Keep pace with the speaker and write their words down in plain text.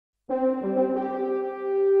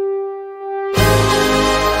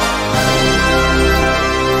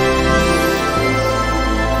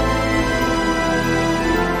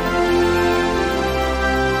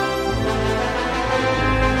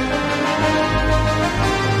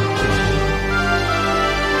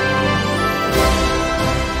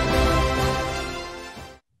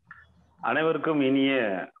அனைவருக்கும் இனிய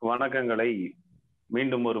வணக்கங்களை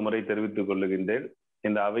மீண்டும் ஒரு முறை தெரிவித்துக் கொள்ளுகின்றேன்.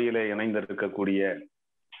 இந்த அவையிலே இணைந்திருக்கக்கூடிய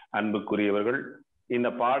அன்புக்குரியவர்கள், இந்த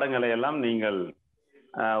பாடங்களை எல்லாம் நீங்கள்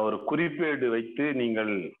ஒரு குறிப்பேடு வைத்து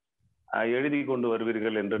நீங்கள் எழுதி கொண்டு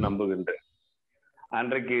வருவீர்கள் என்று நம்புகின்றேன்.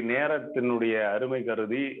 அன்றைக்கு நேரத்தினுடைய அருமை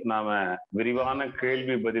கருதி நாம விரிவான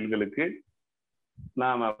கேள்வி பதில்களுக்கு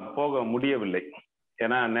நாம போக முடியவில்லை,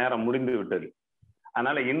 ஏன்னா நேரம் முடிந்து விட்டது.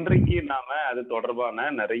 அதனால இன்றைக்கு நாம அது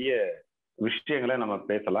தொடர்பான நிறைய விஷயங்களை நம்ம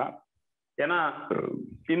பேசலாம். ஏன்னா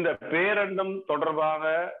இந்த பேரண்டம் தொடர்பாக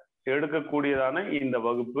எடுக்கக்கூடியதான இந்த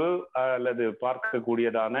வகுப்பு அல்லது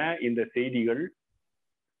பார்க்கக்கூடியதான இந்த செய்திகள்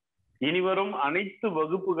இனிவரும் அனைத்து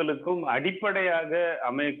வகுப்புகளுக்கும் அடிப்படையாக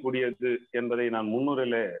அமையக்கூடியது என்பதை நான்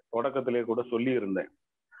முன்னுரையில தொடக்கத்திலே கூட சொல்லி இருந்தேன்.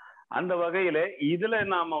 அந்த வகையில இதுல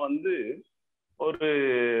நாம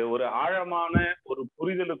ஒரு ஆழமான ஒரு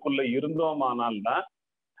புரிதலுக்குள்ள இருந்தோமானால்தான்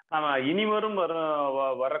நாம இனிவரும்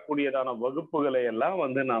வரக்கூடியதான வகுப்புகளை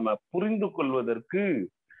எல்லாம் நாம புரிந்து கொள்வதற்கு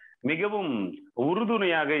மிகவும்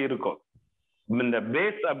உறுதுணையாக இருக்கும். இந்த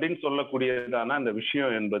பேஸ் அப்படின்னு சொல்லக்கூடியதான அந்த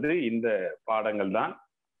விஷயம் என்பது இந்த பாடங்கள் தான்.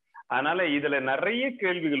 அதனால இதுல நிறைய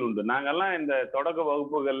கேள்விகள் உண்டு. நாங்கெல்லாம் இந்த தொடக்க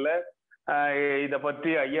வகுப்புகள்ல இதை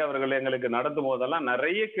பற்றி ஐயா அவர்கள் எங்களுக்கு நடத்தும் போதெல்லாம்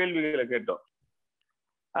நிறைய கேள்விகளை கேட்டோம்.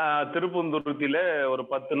 திருப்பந்துருத்தில ஒரு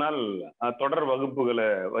 10 நாள் தொடர்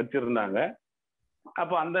வகுப்புகளை வச்சிருந்தாங்க.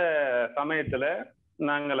 அப்போ அந்த சமயத்துல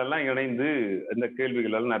நாங்கள் எல்லாம் இணைந்து இந்த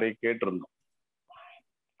கேள்விகள் எல்லாம் நிறைய கேட்டிருந்தோம்.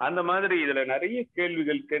 அந்த மாதிரி இதுல நிறைய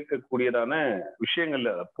கேள்விகள் கேட்கக்கூடியதான விஷயங்கள்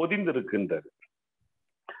பொதிந்திருக்கின்றது.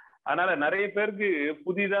 அதனால நிறைய பேருக்கு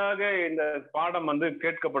புதிதாக இந்த பாடம்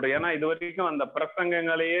கேட்கப்படும். ஏன்னா இது வரைக்கும் அந்த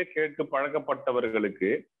பிரசங்கங்களையே கேட்டு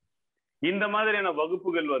பழக்கப்பட்டவர்களுக்கு இந்த மாதிரியான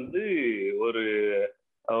வகுப்புகள் ஒரு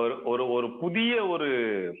ஒரு ஒரு புதிய ஒரு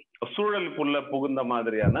சூழலுக்குள்ள புகுந்த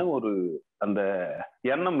மாதிரியான ஒரு அந்த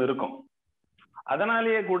எண்ணம் இருக்கும்.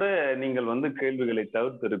 அதனாலேயே கூட நீங்கள் கேள்விகளை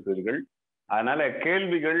தவிர்த்திருப்பீர்கள். அதனால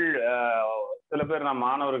கேள்விகள் சில பேர் நான்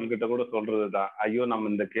மாணவர்கள் கிட்ட கூட சொல்றதுதான், ஐயோ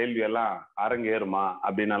நம்ம இந்த கேள்வி எல்லாம் அரங்கேறுமா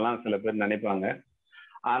அப்படின்னு எல்லாம் சில பேர் நினைப்பாங்க.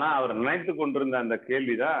 ஆனா அவர் நினைத்து கொண்டிருந்த அந்த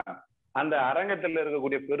கேள்விதான் அந்த அரங்கத்துல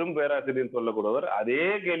இருக்கக்கூடிய பெரும் பேராசிரியர் சொல்லக்கூடியவர் அதே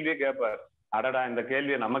கேள்வியை கேட்பார். அடடா இந்த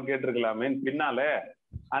கேள்வியை நம்ம கேட்டிருக்கலாமேன்னு பின்னால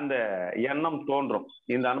அந்த எண்ணம் தோன்றும்.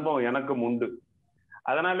 இந்த அனுபவம் எனக்கும் உண்டு.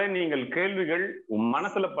 அதனால நீங்கள் கேள்விகள்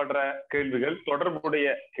மனசுல படுற கேள்விகள், தொடர்புடைய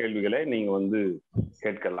கேள்விகளை நீங்க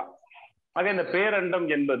கேட்கலாம். ஆக இந்த பேரண்டம்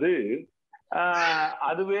என்பது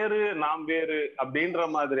அது வேறு நாம் வேறு அப்படின்ற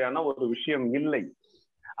மாதிரியான ஒரு விஷயம் இல்லை.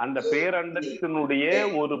 அந்த பேரண்டத்தினுடைய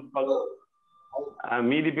ஒரு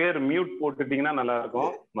மீதி பேர் மியூட் போட்டுட்டீங்கன்னா நல்லா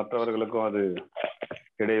இருக்கும், மற்றவர்களுக்கும் அது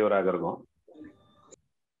இடையூறாக இருக்கும்.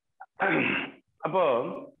 அப்போ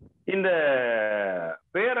இந்த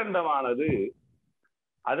பேரண்டமானது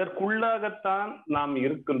அதற்குள்ளாகத்தான் நாம்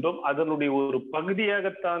இருக்கின்றோம், அதனுடைய ஒரு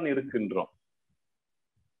பகுதியாகத்தான் இருக்கின்றோம்.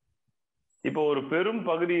 இப்போ ஒரு பெரும்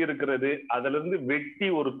பகுதி இருக்கிறது, அதுல இருந்து வெட்டி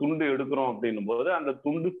ஒரு துண்டு எடுக்கிறோம் அப்படின்னும் போது அந்த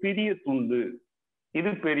துண்டு சிறிய துண்டு,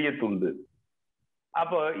 இது பெரிய துண்டு.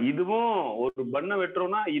 அப்ப இதுவும் ஒரு பண்ணை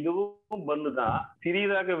வெட்டுறோம்னா இதுவும் பண்ணு தான்,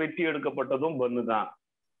 சிறியதாக வெட்டி எடுக்கப்பட்டதும் பண்ணு தான்.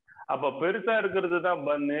 அப்ப பெருசா இருக்கிறது தான்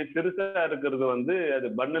பண்ணு, பெருசா இருக்கிறது அது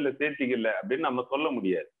பண்ணுல சேர்த்திக்கல அப்படின்னு நம்ம சொல்ல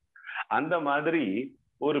முடியாது. அந்த மாதிரி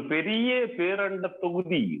ஒரு பெரிய பேரண்ட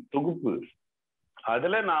தொகுப்பு,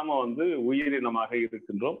 அதுல நாம உயிரினமாக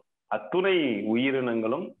இருக்கின்றோம். அத்துணை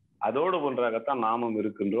உயிரினங்களும் அதோடு ஒன்றாகத்தான் நாமும்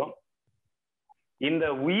இருக்கின்றோம். இந்த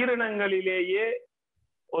உயிரினங்களிலேயே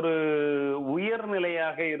ஒரு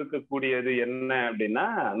உயர்நிலையாக இருக்கக்கூடியது என்ன அப்படின்னா,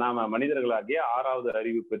 நாம மனிதர்களாகிய 6வது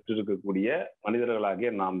அறிவு பெற்றிருக்கக்கூடிய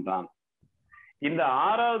மனிதர்களாகிய நாம் தான். இந்த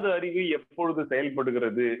 6வது அறிவு எப்பொழுது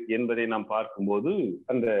செயல்படுகிறது என்பதை நாம் பார்க்கும்போது,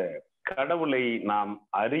 அந்த கடவுளை நாம்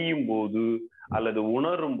அறியும் போது அல்லது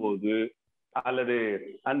உணரும் போது, அல்லது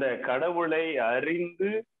அந்த கடவுளை அறிந்து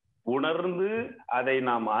உணர்ந்து அதை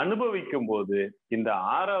நாம் அனுபவிக்கும் போது இந்த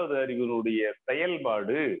 6வது அறிவினுடைய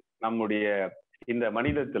செயல்பாடு நம்முடைய இந்த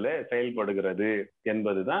மனிதத்துல செயல்படுகிறது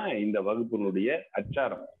என்பதுதான் இந்த வகுப்பினுடைய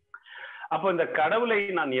அச்சாரம். அப்போ இந்த கடவுளை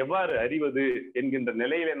நான் எவ்வாறு அறிவது என்கின்ற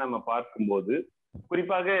நிலையில நம்ம பார்க்கும்போது,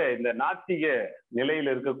 குறிப்பாக இந்த நாத்திக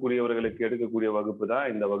நிலையில இருக்கக்கூடியவர்களுக்கு எடுக்கக்கூடிய வகுப்பு தான்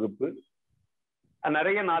இந்த வகுப்பு.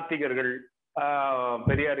 நிறைய நாத்திகர்கள்,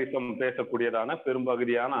 பெரியாரிசம் பேசக்கூடியதான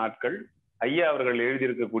பெரும்பகுதியான ஆட்கள், ஐயா அவர்கள்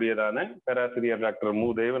எழுதியிருக்கக்கூடியதான பேராசிரியர் டாக்டர்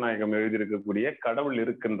மு தேவநாயகம் எழுதியிருக்கக்கூடிய கடவுள்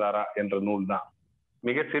இருக்கின்றாரா என்ற நூல் தான்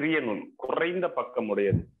மிக சிறிய நூல், குறைந்த பக்கம்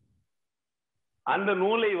உடையது. அந்த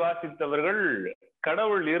நூலை வாசித்தவர்கள்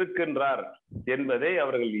கடவுள் இருக்கின்றார் என்பதை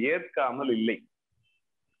அவர்கள் ஏற்காமல் இல்லை.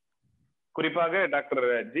 குறிப்பாக doctor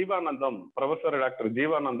Jeevanandam, professor doctor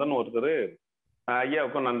Jeevanandan ஒருத்தர்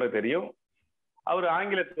ஐயாவுக்கும் நன்றாக தெரியும். அவர்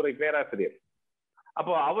ஆங்கிலத்துறை பேராசிரியர்.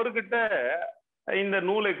 அப்போ அவர்கிட்ட இந்த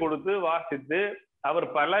நூலை கொடுத்து வாசித்து அவர்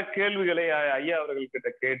பல கேள்விகளை ஐயா அவர்கள்கிட்ட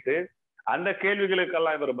கேட்டு அந்த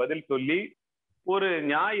கேள்விகளுக்கெல்லாம் இவர் பதில் சொல்லி ஒரு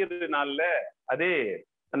ஞாயிறு நாள்ல அதே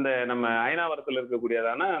அந்த நம்ம அயனாவரத்துல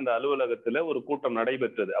இருக்கக்கூடியதான அந்த அலுவலகத்துல ஒரு கூட்டம்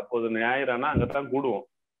நடைபெற்றது. அப்போது ஞாயிறானா அங்கதான் கூடுவோம்.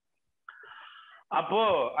 அப்போ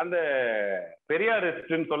அந்த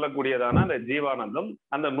பெரியாரிஸ்ட்னு சொல்லக்கூடியதான அந்த ஜீவானந்தம்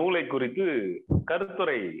அந்த நூலை குறித்து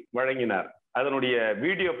கருத்துரை வழங்கினார். அதனுடைய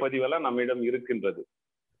வீடியோ பதிவெல்லாம் நம்மிடம் இருக்கின்றது.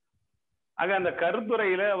 ஆக அந்த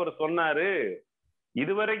கருத்துரையில அவர் சொன்னாரு,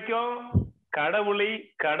 இதுவரைக்கும் கடவுளை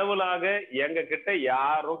கடவுளாக எங்க கிட்ட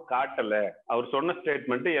யாரும் காட்டல. அவர் சொன்ன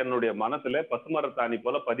ஸ்டேட்மெண்ட் என்னுடைய மனசுல பசுமரத்தாணி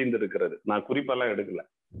போல பதிந்திருக்கிறது. நான் குறிப்பெல்லாம் எடுக்கல.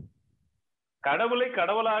 கடவுளை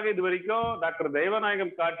கடவுளாக இது வரைக்கும் டாக்டர்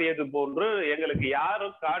தெய்வநாயகம் காட்டியது போன்று எங்களுக்கு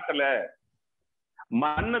யாரும் காட்டல.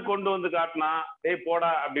 மண்ணை கொண்டு வந்து காட்டினா டேய்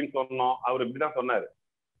போடா அப்படின்னு சொன்னோம், அவர் இப்படிதான் சொன்னாரு.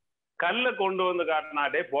 கல்ல கொண்டு வந்து காட்டினா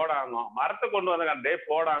டே போடானோம், மரத்தை கொண்டு வந்து காட்டினா டே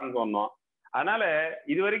போடான்னு சொன்னோம். அதனால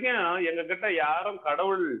இது வரைக்கும் எங்க கிட்ட யாரும்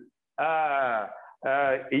கடவுள்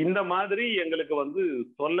இந்த மாதிரி எங்களுக்கு வந்து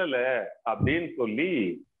சொல்லல அப்படின்னு சொல்லி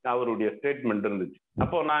அவருடைய ஸ்டேட்மெண்ட் இருந்துச்சு.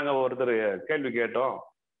 அப்போ நாங்க ஒருத்தர் கேள்வி கேட்டோம்,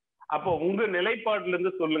 அப்போ உங்க நிலைப்பாட்டுல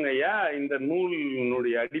இருந்து சொல்லுங்க ஐயா, இந்த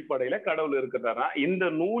நூலினுடைய அடிப்படையில கடவுள் இருக்கிறாரா? இந்த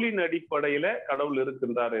நூலின் அடிப்படையில கடவுள்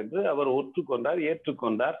இருக்கின்றார் என்று அவர் ஒற்றுக்கொண்டார்,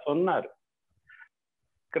 ஏற்றுக்கொண்டார், சொன்னார்.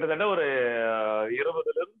 கிட்டத்தட்ட ஒரு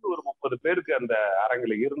 20ல இருந்து ஒரு 30 பேருக்கு அந்த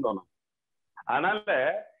அரங்கில இருந்தோம். அதனால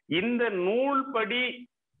இந்த நூல் படி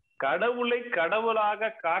கடவுளை கடவுளாக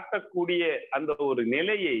காட்டக்கூடிய அந்த ஒரு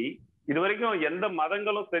நிலையை இதுவரைக்கும் எந்த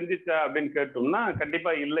மதங்களும் செஞ்சுச்சா அப்படின்னு கேட்டோம்னா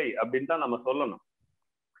கண்டிப்பா இல்லை அப்படின்னு தான் நம்ம சொல்லணும்.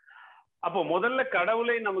 அப்போ முதல்ல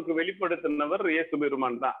கடவுளை நமக்கு வெளிப்படுத்தினவர் இயேசு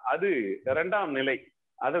பெருமான் தான். அது 2ஆம் நிலை.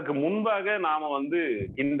 அதற்கு முன்பாக நாம வந்து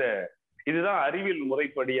இதுதான் அறிவியல்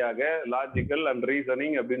முறைப்படியாக லாஜிக்கல் அண்ட்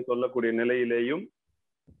ரீசனிங் அப்படின்னு சொல்லக்கூடிய நிலையிலேயும்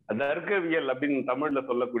தர்க்கவியல் அப்படின்னு தமிழ்ல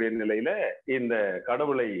சொல்லக்கூடிய நிலையில இந்த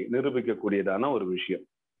கடவுளை நிரூபிக்கக்கூடியதான ஒரு விஷயம்.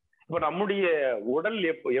 இப்ப நம்முடைய உடல்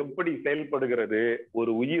எப்படி செயல்படுகிறது?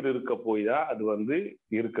 ஒரு உயிர் இருக்க போய் தான் அது வந்து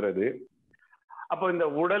இருக்கிறது. அப்போ இந்த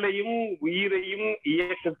உடலையும் உயிரையும்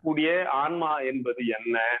இயக்கக்கூடிய ஆன்மா என்பது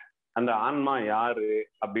என்ன? அந்த ஆன்மா யாரு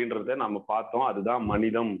அப்படின்றத நம்ம பார்த்தோம். அதுதான்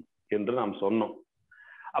மனிதம் என்று நாம் சொன்னோம்.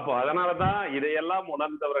 அப்போ அதனாலதான் இதையெல்லாம்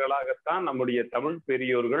உணர்ந்தவர்களாகத்தான் நம்முடைய தமிழ்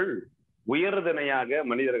பெரியோர்கள் உயர்தனையாக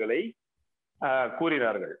மனிதர்களை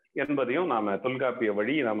கூறினார்கள் என்பதையும் நாம தொல்காப்பிய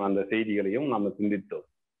வழி நாம அந்த செய்திகளையும் நாம சிந்தித்தோம்.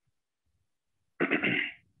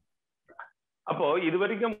 அப்போ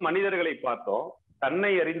இதுவரைக்கும் மனிதர்களை பார்த்தோம்.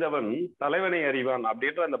 தன்னை அறிந்தவன் தலைவனை அறிவான்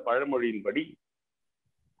அப்படின்ற அந்த பழமொழியின்படி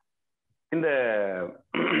இந்த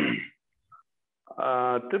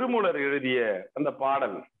திருமூலர் எழுதிய அந்த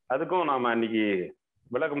பாடல், அதுக்கும் நாம அன்னைக்கு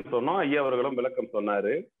விளக்கம் சொன்னோம். ஐயா அவர்களும் விளக்கம்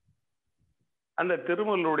சொன்னாரு. அந்த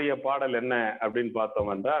திருமூலருடைய பாடல் என்ன அப்படின்னு பார்த்தோம்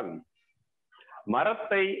என்றால்,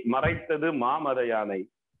 மரத்தை மறைத்தது மாமத யானை,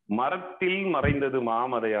 மரத்தில் மறைந்தது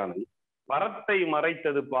மாமத யானை, பரத்தை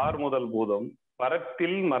மறைத்தது பார்முதல் பூதம்,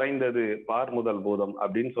 பரத்தில் மறைந்தது பார்முதல் பூதம்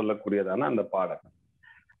அப்படின்னு சொல்லக்கூடியதான அந்த பாடல்.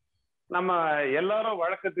 நம்ம எல்லாரும்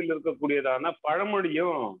வழக்கத்தில் இருக்கக்கூடியதான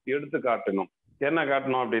பழமொழியும் எடுத்து காட்டணும். என்ன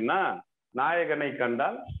காட்டணும் அப்படின்னா, நாயகனை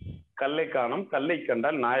கண்டால் கல்லை காணும், கல்லை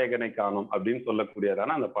கண்டால் நாயகனை காணும் அப்படின்னு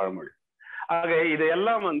சொல்லக்கூடியதான அந்த பழமொழி. ஆக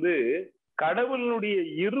இதையெல்லாம் வந்து கடவுளுடைய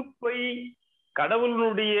இருப்பை,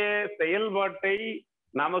 கடவுளுடைய செயல்பாட்டை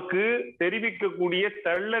நமக்கு தெரிவிக்கக்கூடிய,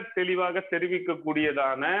 தெள்ள தெளிவாக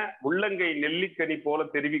தெரிவிக்கக்கூடியதான, உள்ளங்கை நெல்லிக்கனி போல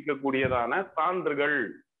தெரிவிக்கக்கூடியதான சான்றுகள்.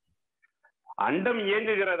 அண்டம்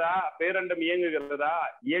இயங்குகிறதா? பேரண்டம் இயங்குகிறதா?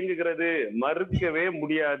 இயங்குகிறது, மறுக்கவே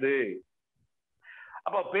முடியாது.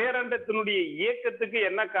 அப்ப பேரண்டத்தினுடைய இயக்கத்துக்கு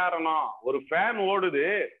என்ன காரணம்? ஒரு ஃபேன் ஓடுது,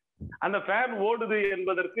 அந்த ஃபேன் ஓடுது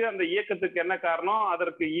என்பதற்கு அந்த இயக்கத்துக்கு என்ன காரணம்?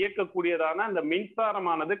 அதற்கு இயக்கக்கூடியதான அந்த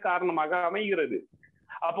மின்சாரமானது காரணமாக அமைகிறது.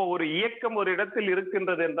 அப்போ ஒரு இயக்கம் ஒரு இடத்தில்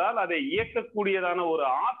இருக்கின்றது என்றால் அதை இயக்கக்கூடியதான ஒரு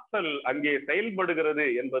ஆற்றல் அங்கே செயல்படுகிறது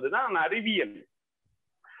என்பதுதான் அறிவியல்.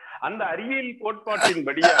 அந்த அறிவியல் கோட்பாட்டின்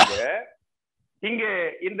படியாக இங்கே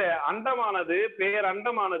இந்த அண்டமானது,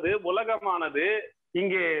 பேரண்டமானது, உலகமானது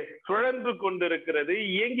இங்கே சுழன்று கொண்டிருக்கிறது,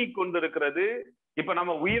 இயங்கிக் கொண்டிருக்கிறது. இப்ப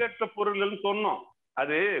நம்ம உயிரற்ற பொருள்கள் சொன்னோம்.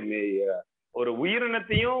 அது ஒரு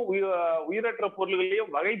உயிரினத்தையும் உயிரற்ற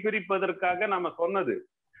பொருள்களையும் வகை பிரிப்பதற்காக நம்ம சொன்னது.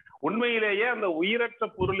 உண்மையிலேயே அந்த உயிரற்ற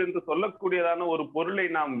பொருள் என்று சொல்லக்கூடியதான ஒரு பொருளை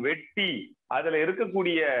நாம் வெட்டி அதுல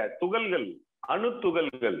இருக்கக்கூடிய துகள்கள், அணு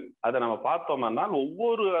துகள்கள், அதை நம்ம பார்த்தோம்னா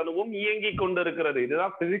ஒவ்வொரு அணுவும் இயங்கி கொண்டிருக்கிறது.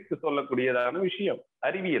 இதுதான் பிசிக்ஸ் சொல்லக்கூடியதான விஷயம்,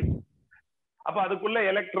 அறிவியல். அப்ப அதுக்குள்ள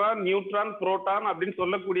எலக்ட்ரான், நியூட்ரான், புரோட்டான் அப்படின்னு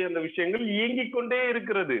சொல்லக்கூடிய அந்த விஷயங்கள் இயங்கிக் கொண்டே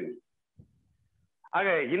இருக்கிறது. ஆக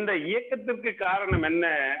இந்த இயக்கத்திற்கு காரணம் என்ன?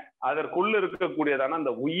 அதற்குள்ள இருக்கக்கூடியதான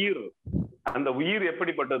அந்த உயிர். அந்த உயிர்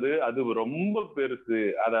எப்படிப்பட்டது? அது ரொம்ப பெருசு.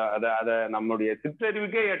 அத நம்முடைய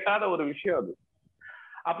சிற்றறிவுக்கே எட்டாத ஒரு விஷயம் அது.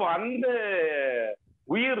 அப்போ அந்த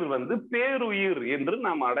உயிர் வந்து பேருயிர் என்று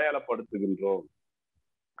நாம் அடையாளப்படுத்துகின்றோம்.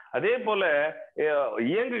 அதே போல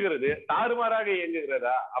இயங்குகிறது, தாறுமாறாக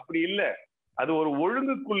இயங்குகிறதா? அப்படி இல்லை, அது ஒரு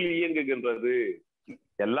ஒழுங்குக்குள் இயங்குகின்றது.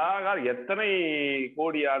 எல்லா எத்தனை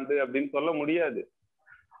கோடி ஆண்டு அப்படின்னு சொல்ல முடியாது.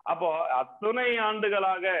 அப்போ அத்தனை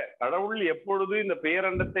ஆண்டுகளாக கடவுள் எப்பொழுது இந்த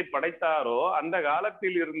பேரண்டத்தை படைத்தாரோ அந்த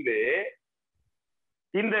காலத்தில் இருந்தே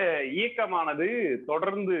இந்த இயக்கமானது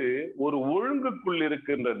தொடர்ந்து ஒரு ஒழுங்குக்குள்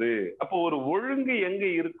இருக்கின்றது. அப்போ ஒரு ஒழுங்கு எங்க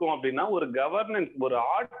இருக்கும் அப்படின்னா, ஒரு கவர்னன்ஸ், ஒரு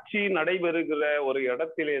ஆட்சி நடைபெறுகிற ஒரு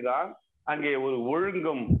இடத்திலே தான் அங்கே ஒரு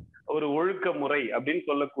ஒழுங்கும், ஒரு ஒழுக்க முறை அப்படின்னு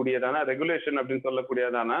சொல்லக்கூடியதான, ரெகுலேஷன் அப்படின்னு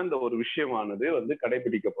சொல்லக்கூடியதான அந்த ஒரு விஷயமானது வந்து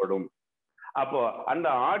கடைபிடிக்கப்படும். அப்போ அந்த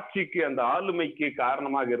ஆட்சிக்கு, அந்த ஆளுமைக்கு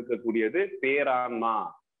காரணமாக இருக்கக்கூடியது பேரான்மா.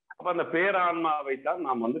 அப்ப அந்த பேரான்மாவை தான்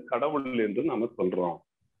நாம் வந்து கடவுள் என்று நாம சொல்றோம்.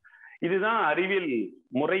 இதுதான் அறிவியல்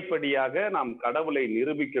முறைப்படியாக நாம் கடவுளை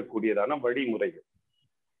நிரூபிக்கக்கூடியதான வழிமுறைகள்.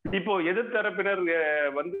 இப்போ எதிர்த்தரப்பினர்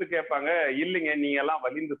வந்து கேட்பாங்க, இல்லைங்க நீங்க எல்லாம்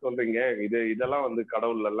வலிந்து சொல்றீங்க, இதெல்லாம் வந்து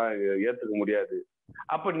கடவுள் எல்லாம் ஏத்துக்க முடியாது,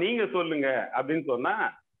 அப்ப நீங்க சொல்லுங்க அப்படின்னு சொன்னா,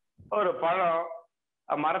 ஒரு பழம்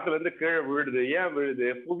மரத்துல இருந்து கீழே விழுது. ஏன் விழுது?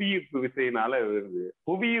 புவியீர்ப்பு விசையினால விழுது.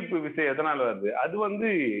 புவியீர்ப்பு விசை எதனால வருது? அது வந்து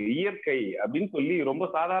இயற்கை அப்படின்னு சொல்லி ரொம்ப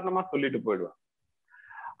சாதாரணமா சொல்லிட்டு போயிடுவான்.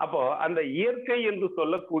 அப்போ அந்த இயற்கை என்று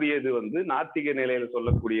சொல்லக்கூடியது வந்து நாத்திக நிலையில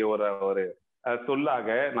சொல்லக்கூடிய ஒரு சொல்லாக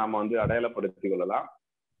நாம வந்து அடையாளப்படுத்திக் கொள்ளலாம்.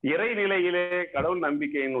 இறை நிலையிலே, கடவுள்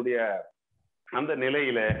நம்பிக்கையினுடைய அந்த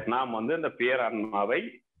நிலையில நாம் வந்து அந்த பேரான்மாவை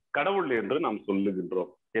கடவுள் என்று நாம்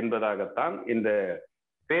சொல்லுகின்றோம் என்பதாகத்தான் இந்த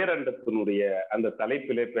பேரண்டத்தினுடைய அந்த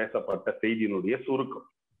தலைப்பிலே பேசப்பட்ட செய்தியினுடைய சுருக்கம்.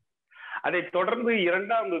 அதை தொடர்ந்து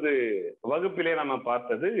இரண்டாவது வகுப்பிலே நம்ம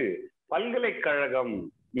பார்த்தது பல்கலைக்கழகம்.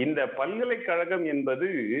 இந்த பல்கலைக்கழகம் என்பது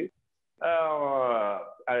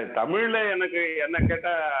தமிழ்ல எனக்கு என்ன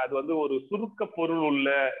கேட்டா அது வந்து ஒரு சுருக்க பொருள் உள்ள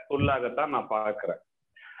சொல்லாகத்தான் நான் பார்க்கிறேன்.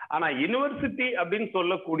 ஆனா யூனிவர்சிட்டி அப்படின்னு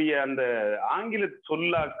சொல்லக்கூடிய அந்த ஆங்கில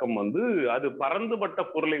சொல்லாக்கம் வந்து அது பரந்துபட்ட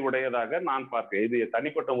பொருளை உடையதாக நான் பார்க்கிறேன். இது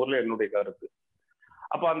தனிப்பட்ட முறையில் என்னுடைய கருத்து.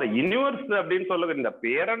 அப்ப அந்த யூனிவர்ஸ் அப்படின்னு சொல்ல, இந்த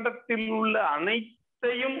பேரண்டத்தில் உள்ள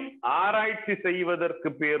அனைத்தையும் ஆராய்ச்சி செய்வதற்கு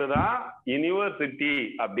பேருதான் யூனிவர்சிட்டி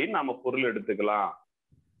அப்படின்னு நாம பொருள் எடுத்துக்கலாம்.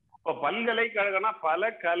 இப்ப பல்கலைக்கழகம்னா பல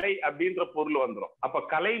கலை அப்படின்ற பொருள் வந்துடும். அப்ப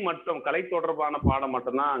கலை மட்டும், கலை தொடர்பான பாடம்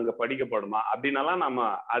மட்டும்தான் அங்க படிக்கப்படுமா அப்படின்னலாம் நம்ம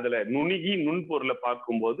அதுல நுணுகி நுண்பொருளை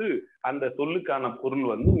பார்க்கும்போது அந்த சொல்லுக்கான பொருள்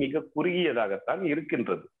வந்து மிக குறுகியதாகத்தான்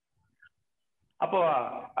இருக்கின்றது. அப்போ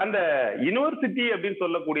அந்த யூனிவர்சிட்டி அப்படின்னு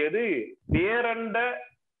சொல்லக்கூடியது பேரண்ட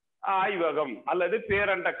ஆய்வகம் அல்லது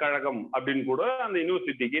பேரண்ட கழகம் அப்படின்னு கூட அந்த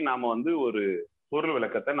யூனிவர்சிட்டிக்கு நாம வந்து ஒரு பொருள்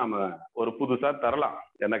விளக்கத்தை நாம ஒரு புதுசா தரலாம்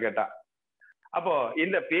என்ன கேட்டா. அப்போ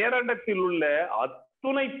இந்த பேரண்டத்தில் உள்ள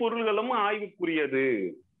அத்துணை பொருள்களும் ஆய்வுக்குரியது,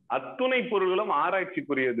 அத்துணை பொருள்களும்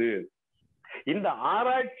ஆராய்ச்சிக்குரியது. இந்த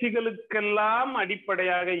ஆராய்ச்சிகளுக்கெல்லாம்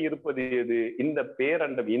அடிப்படையாக இருப்பது எது? இந்த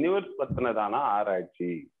பேரண்டம், யூனிவர்ஸ் பத்தினதான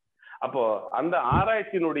ஆராய்ச்சி. அப்போ அந்த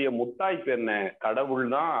ஆராய்ச்சியினுடைய முத்தாய்ப்பு என்ன? கடவுள்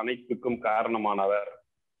தான் அனைத்துக்கும் காரணமானவர்.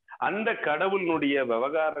 அந்த கடவுளுடைய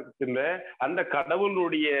விவகாரத்துல, அந்த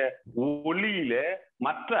கடவுளுடைய ஒளியில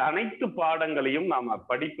மற்ற அனைத்து பாடங்களையும் நாம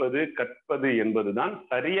படிப்பது, கற்பது என்பதுதான்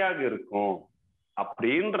சரியாக இருக்கும்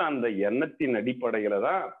அப்படின்ற அந்த எண்ணத்தின் அடிப்படையில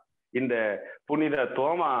தான் இந்த புனித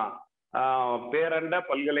தோமா பேரண்ட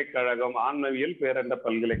பல்கலைக்கழகம், ஆன்மவியல் பேரண்ட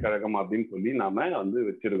பல்கலைக்கழகம் அப்படின்னு சொல்லி நாம வந்து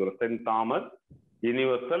வச்சிருக்கிறோம். சென்ட் தாமஸ்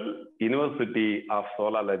யூனிவர்சிட்டி ஆஃப்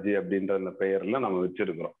சோலாலஜி அப்படின்ற அந்த பெயர்ல நம்ம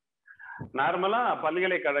வச்சிருக்கிறோம். நார்மலா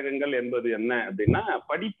பல்கலைக்கழகங்கள் என்பது என்ன அப்படின்னா,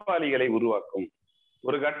 படிப்பாளிகளை உருவாக்கும்,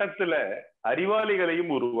 ஒரு கட்டத்துல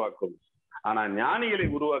அறிவாளிகளையும் உருவாக்கும். ஆனா ஞானிகளை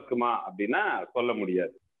உருவாக்குமா அப்படின்னா சொல்ல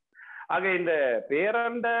முடியாது. ஆக இந்த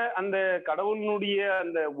பேரண்ட அந்த கடவுளினுடைய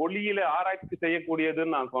அந்த ஒளியில ஆராய்ச்சி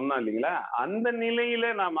செய்யக்கூடியதுன்னு நான் சொன்னேன் இல்லைங்களா, அந்த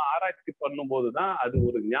நிலையில நாம ஆராய்ச்சி பண்ணும் போதுதான் அது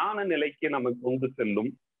ஒரு ஞான நிலைக்கு நமக்கு கொண்டு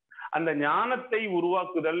செல்லும். அந்த ஞானத்தை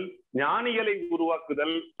உருவாக்குதல், ஞானிகளை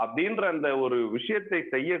உருவாக்குதல் அப்படின்ற அந்த ஒரு விஷயத்தை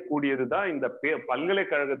செய்யக்கூடியதுதான் இந்த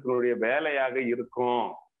பல்கலைக்கழகத்தினுடைய வேலையாக இருக்கும்.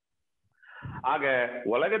 ஆக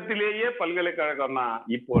உலகத்திலேயே பல்கலைக்கழகம்னா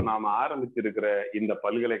இப்போ நாம ஆரம்பிச்சிருக்கிற இந்த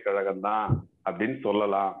பல்கலைக்கழகம் தான் அப்படின்னு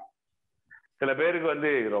சொல்லலாம். சில பேருக்கு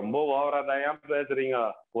வந்து ரொம்ப ஓவரா தான் பேசுறீங்க,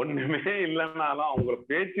 ஒண்ணுமே இல்லைன்னாலும் அவங்க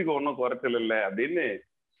பேச்சுக்கு ஒன்றும் குறைச்சல் இல்லை அப்படின்னு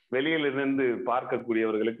வெளியில இருந்து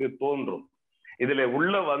பார்க்கக்கூடியவர்களுக்கு தோன்றும். இதுல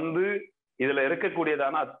உள்ள வந்து இதுல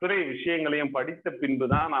இருக்கக்கூடியதான அத்தனை விஷயங்களையும் படித்த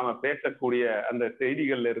பின்புதான் நாம பேசக்கூடிய அந்த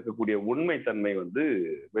செய்திகள்ல இருக்கக்கூடிய உண்மை தன்மை வந்து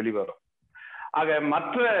வெளிவரும். ஆக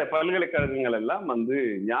மற்ற பல்கலைக்கழகங்கள் எல்லாம் வந்து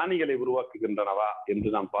ஞானிகளை உருவாக்குகின்றனவா என்று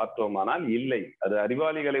நாம் பார்த்தோமானால் இல்லை, அது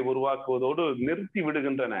அறிவாளிகளை உருவாக்குவதோடு நிறுத்தி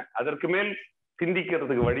விடுகின்றன. அதற்கு மேல்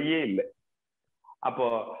சிந்திக்கிறதுக்கு வழியே இல்லை. அப்போ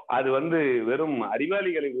அது வெறும்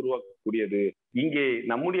அறிவாளிகளை உருவாக்கக்கூடியது. இங்கே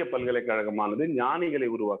நம்முடைய பல்கலைக்கழகமானது ஞானிகளை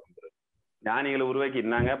உருவாக்குகிறது. ஞானிகளை உருவாக்கி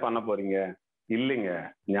என்னங்க பண்ண போறீங்க? இல்லைங்க,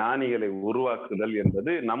 ஞானிகளை உருவாக்குதல்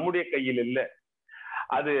என்பது நம்முடைய கையில் இல்லை.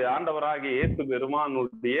 அது ஆண்டவராகிய இயேசு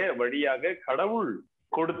பெருமானுடைய வழியாக கடவுள்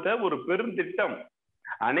கொடுத்த ஒரு பெருந்திட்டம்.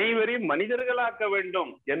 அனைவரையும் மனிதர்களாக்க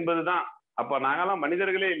வேண்டும் என்பதுதான். அப்ப நாங்கெல்லாம்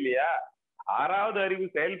மனிதர்களே இல்லையா? 6வது அறிவு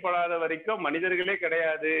செயல்படாத வரைக்கும் மனிதர்களே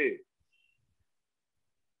கிடையாது.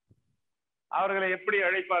 அவர்களை எப்படி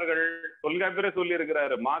அழைப்பார்கள்? தொல்காப்பியரே சொல்லி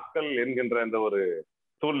இருக்கிறாரு, மாக்கள் என்கின்ற அந்த ஒரு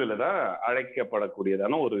சூழ்நிலை தான்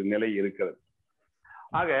அழைக்கப்படக்கூடியதான ஒரு நிலை இருக்கிறது.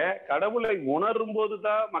 ஆக கடவுளை உணரும்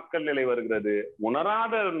போதுதான் மக்கள் நிலை வருகிறது.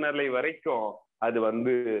 உணராத நிலை வரைக்கும் அது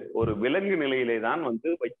ஒரு விலங்கு நிலையிலே தான்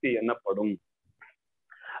வைத்து எண்ணப்படும்.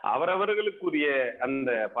 அவரவர்களுக்குரிய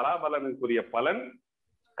அந்த பலாபலனுக்குரிய பலன்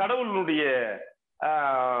கடவுளுடைய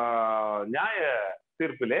நியாய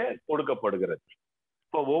தீர்ப்பிலே கொடுக்கப்படுகிறது.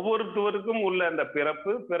 இப்போ ஒவ்வொருத்தருக்கும் உள்ள அந்த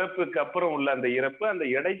பிறப்புக்கு அப்புறம் உள்ள அந்த இறப்பு, அந்த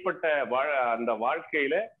இடைப்பட்ட அந்த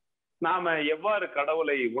வாழ்க்கையில நாம எவ்வாறு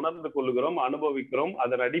கடவுளை உணர்ந்து கொள்கிறோம், அனுபவிக்கிறோம்,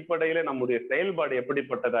 அதன் அடிப்படையில நம்முடைய செயல்பாடு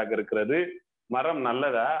எப்படிப்பட்டதாக இருக்கிறது, மரம்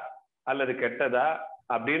நல்லதா அல்லது கெட்டதா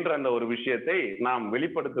அப்படின்ற அந்த ஒரு விஷயத்தை நாம்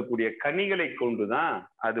வெளிப்படுத்தக்கூடிய கனிகளை கொண்டுதான்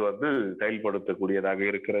அது செயல்படுத்தக்கூடியதாக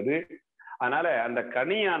இருக்கிறது. அதனால அந்த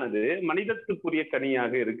கனியானது மனிதத்துக்குரிய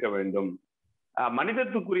கனியாக இருக்க வேண்டும்.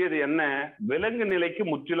 மனிதத்துக்குரியது என்ன? விலங்கு நிலைக்கு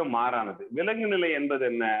முற்றிலும் மாறானது. விலங்கு நிலை என்பது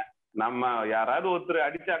என்ன? நம்ம யாராவது ஒருத்தர்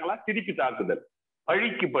அடிச்சாங்களா திருப்பி தாக்குதல்,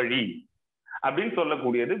 பழிக்கு பழி அப்படின்னு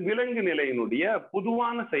சொல்லக்கூடியது விலங்கு நிலையினுடைய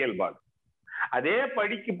பொதுவான செயல்பாடு. அதே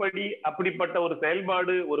பழிக்கு பழி அப்படிப்பட்ட ஒரு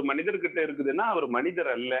செயல்பாடு ஒரு மனிதர்கிட்ட இருக்குதுன்னா அவர்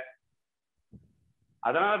மனிதர் அல்ல.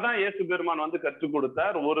 அதனாலதான் இயேசு பெருமான் கற்றுக்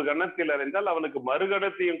கொடுத்தார், ஒரு கணத்தில் அறிந்தால் அவனுக்கு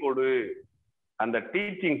மறுகணத்தையும் கொடு. அந்த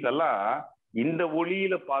டீச்சிங்ஸ் எல்லாம் இந்த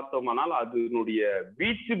ஒளியில பார்த்தோம்னால் அதனுடைய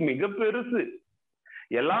வீச்சு மிக பெருசு,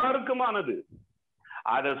 எல்லாருக்குமானது.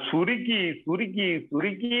 அதை சுருக்கி சுருக்கி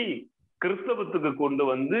சுருக்கி கிறிஸ்தவத்துக்கு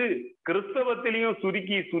கொண்டு கிறிஸ்தவத்திலையும்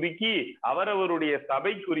சுருக்கி சுருக்கி அவரவருடைய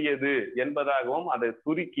சபைக்குரியது என்பதாகவும் அதை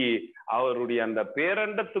சுருக்கி அவருடைய அந்த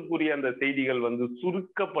பேரண்டத்துக்குரிய அந்த செய்திகள்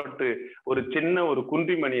சுருக்கப்பட்டு ஒரு சின்ன ஒரு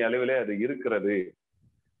குன்றிமணி அளவிலே அது இருக்கிறது.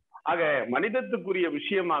 ஆக மனிதத்துக்குரிய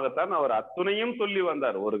விஷயமாகத்தான் அவர் அத்துணையும் சொல்லி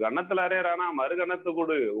வந்தார். ஒரு கணத்துல அறையறானா மறு கணத்து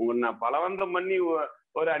கொடு. உங்க பலவந்தம் பண்ணி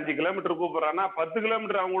ஒரு 5 கிலோமீட்டர் கூப்பிடுறானா 10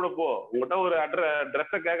 கிலோமீட்டர் அவங்க கூட போ. உங்ககிட்ட ஒரு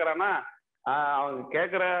ட்ரெஸ்ஸை கேட்கறானா அவன்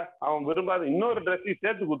கேட்கிற அவன் விரும்பாத இன்னொரு ட்ரெஸ்ஸையும்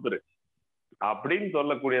சேர்த்து கொடுத்துரு அப்படின்னு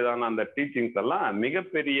சொல்லக்கூடியதான அந்த டீச்சிங்ஸ் எல்லாம்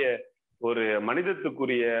மிகப்பெரிய ஒரு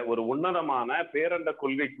மனிதத்துக்குரிய ஒரு உன்னதமான பேரண்ட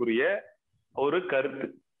கொள்கைக்குரிய ஒரு கருத்து.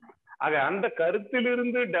 ஆக அந்த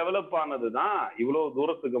கருத்திலிருந்து டெவலப் ஆனதுதான் இவ்வளவு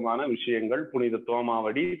தூரத்துக்குமான விஷயங்கள். புனித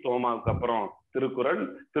தோமாவடி, தோமாவுக்கு அப்புறம் திருக்குறள்,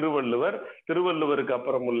 திருவள்ளுவருக்கு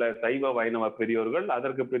அப்புறம் உள்ள சைவ வைணவ பெரியோர்கள்,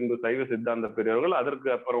 அதற்கு பின்பு சைவ சித்தாந்த பெரியோர்கள், அதற்கு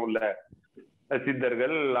அப்புறம் உள்ள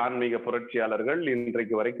சித்தர்கள், ஆன்மீக புரட்சியாளர்கள்,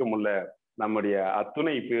 இன்றைக்கு வரைக்கும் உள்ள நம்முடைய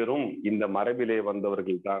அத்துணை பேரும் இந்த மரபிலே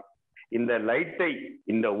வந்தவர்கள் தான். இந்த லைட்டை,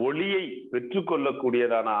 இந்த ஒளியை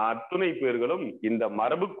பெற்றுக்கொள்ளக்கூடியதான அத்துணை பேர்களும் இந்த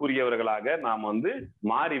மரபுக்குரியவர்களாக நாம்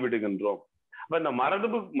மாறிவிடுகின்றோம். அப்ப இந்த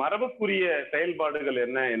மரபுக்குரிய செயல்பாடுகள்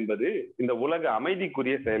என்ன என்பது இந்த உலக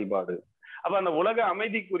அமைதிக்குரிய செயல்பாடு. அப்ப அந்த உலக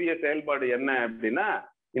அமைதிக்குரிய செயல்பாடு என்ன அப்படின்னா,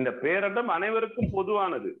 இந்த பேரண்டம் அனைவருக்கும்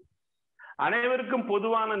பொதுவானது. அனைவருக்கும்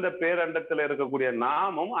பொதுவான இந்த பேரண்டத்துல இருக்கக்கூடிய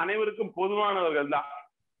நாமும் அனைவருக்கும் பொதுவானவர்கள் தான்.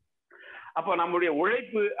 அப்ப நம்முடைய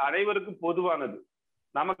உழைப்பு அனைவருக்கும் பொதுவானது,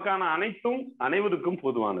 நமக்கான அனைத்தும் அனைவருக்கும்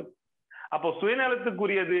பொதுவானது. அப்போ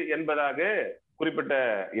சுயநலத்துக்குரியது என்பதாக குறிப்பிட்ட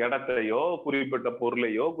இடத்தையோ குறிப்பிட்ட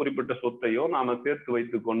பொருளையோ குறிப்பிட்ட சொத்தையோ நாம சேர்த்து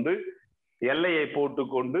வைத்துக் கொண்டு எல்லையை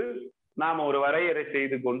போட்டுக்கொண்டு நாம ஒரு வரையறை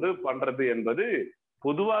செய்து கொண்டு பண்றது என்பது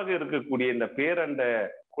பொதுவாக இருக்கக்கூடிய இந்த பேரண்ட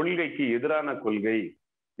கொள்கைக்கு எதிரான கொள்கை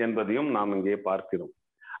என்பதையும் நாம் இங்கே பார்க்கிறோம்.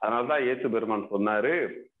 அதனால்தான் இயேசு பெருமான் சொன்னாரு,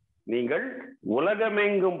 நீங்கள்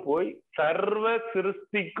உலகமெங்கும் போய் சர்வ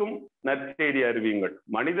சிருஷ்டிக்கும் நற்செய்தி அறிவியுங்கள்.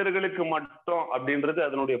 மனிதர்களுக்கு மட்டும் அப்படின்றது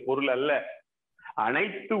அதனுடைய பொருள் அல்ல,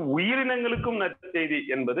 அனைத்து உயிரினங்களுக்கும் நற்செய்தி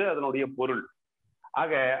என்பது அதனுடைய பொருள்.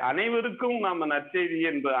 ஆக அனைவருக்கும் நாம நற்செய்தி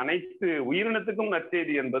என்பது, அனைத்து உயிரினத்துக்கும்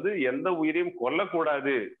நற்செய்தி என்பது எந்த உயிரையும்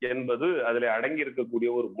கொல்லக்கூடாது என்பது அதில் அடங்கி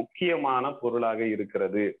இருக்கக்கூடிய ஒரு முக்கியமான பொருளாக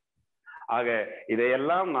இருக்கிறது. ஆக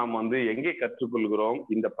இதையெல்லாம் நாம் எங்கே கற்றுக்கொள்கிறோம்?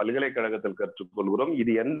 இந்த பல்கலைக்கழகத்தில் கற்றுக்கொள்கிறோம்.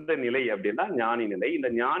 இது எந்த நிலை அப்படின்னா ஞானி நிலை. இந்த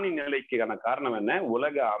ஞானி நிலைக்கான காரணம் என்ன?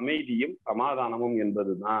 உலக அமைதியும் சமாதானமும்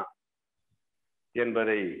என்பதுதான்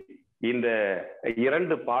என்பதை இந்த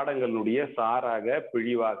 2 பாடங்களுடைய சாராக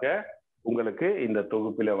பிழிவாக உங்களுக்கு இந்த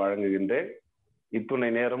தொகுப்பில வழங்குகின்றேன். இத்துணை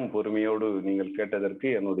நேரம் பொறுமையோடு நீங்கள் கேட்டதற்கு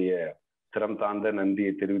என்னுடைய சிரம் தாழ்ந்த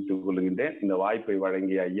நன்றியை தெரிவித்துக் கொள்கின்றேன். இந்த வாய்ப்பை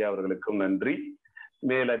வழங்கிய ஐயா அவர்களுக்கும் நன்றி.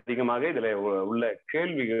 மேலதிகமாக இதுல உள்ள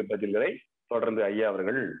கேள்வி பதில்களை தொடர்ந்து ஐயா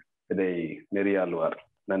அவர்கள் இதை நெறியாளுவார்.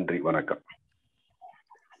 நன்றி, வணக்கம்.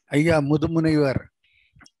 ஐயா முதுமுனைவர்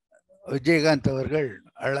விஜயகாந்த் அவர்கள்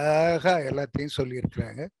அழகா எல்லாத்தையும்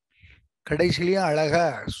சொல்லியிருக்கிறாங்க. கடைசிலையும் அழகா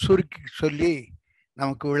சுருக்கி சொல்லி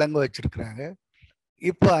நமக்கு விளங்க வச்சிருக்கிறாங்க.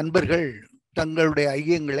 இப்போ அன்பர்கள் தங்களுடைய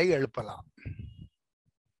ஐயங்களை எழுப்பலாம்.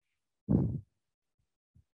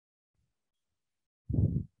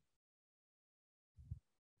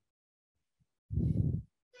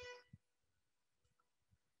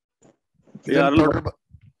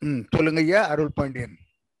 சொல்லுங்க ஐயா. அருள் பாண்டியன்.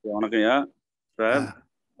 வணக்கம் ஐயா. சார்,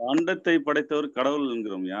 அண்டத்தை படைத்தவர் கடவுள்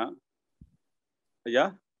என்கிறோம் ஐயா. ஐயா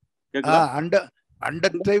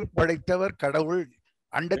அண்டத்தை படைத்தவர் கடவுள்,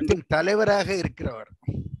 அண்டத்தின் தலைவராக இருக்கிறவர்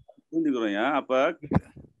புரிஞ்சுக்கிறோம் ஐயா. அப்ப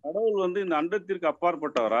கடவுள் இந்த அண்டத்திற்கு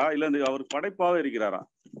அப்பாற்பட்டவரா இல்ல அவர் படைப்பாவே இருக்கிறாரா?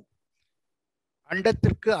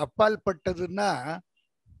 அண்டத்திற்கு அப்பால் பட்டதுன்னா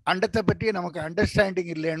அண்டத்தை பற்றி நமக்கு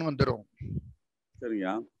அண்டர்ஸ்டாண்டிங் இல்லைன்னு வந்துடும்.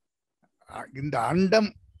 சரியா. இந்த அண்டம்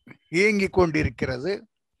இயங்கி கொண்டிருக்கிறது,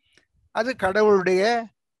 அது கடவுளுடைய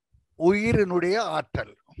உயிரினுடைய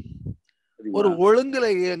ஆற்றல். ஒரு ஒழுங்குல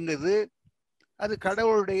இயங்குது, அது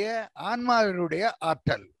கடவுளுடைய ஆன்மாவினுடைய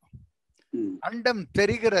ஆற்றல். அண்டம்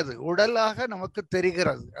தெரிகிறது, உடலாக நமக்கு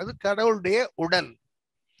தெரிகிறது, அது கடவுளுடைய உடல்.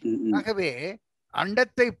 ஆகவே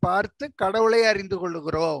அண்டத்தை பார்த்து கடவுளை அறிந்து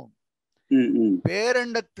கொள்ளுகிறோம்.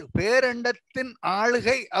 பேரண்டத்தின்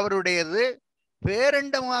ஆளுகை அவருடையது,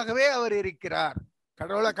 பேரண்டமாகவே அவர் இருக்கிறார்.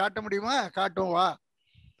 கடவுளை காட்ட முடியுமா? காட்டும், வா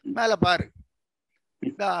மேல பாரு,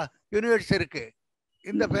 இந்த யூனிவர்ஸ் இருக்கு,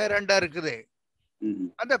 இந்த பேரண்டா இருக்குது,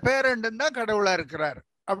 அந்த பேரண்டம் தான் கடவுளா இருக்கிறார்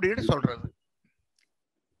அப்படின்னு சொல்றது.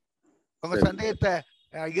 உங்க சந்தேகத்தை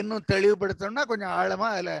இன்னும் தெளிவுபடுத்தணும்னா கொஞ்சம் ஆழமா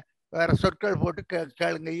அதுல வேற சொற்கள் போட்டு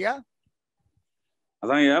கேளுங்க ஐயா.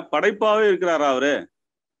 அதான் ஐயா, படைப்பாவே இருக்கிறாரா அவரு?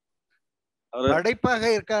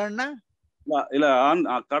 படைப்பாக இருக்காருன்னா இல்ல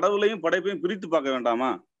கடவுளையும் படைப்பையும் பிரித்து பார்க்க வேண்டாமா?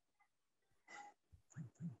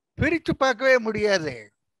 பிரித்து பார்க்கவே முடியாது.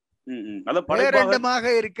 பேரண்டமாக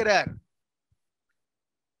இருக்கிறார்.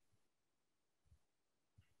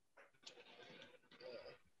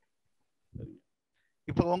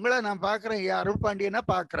 இப்ப உங்களை நான் பாக்குறேன், அருள் பாண்டியனா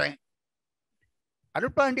பாக்குறேன்.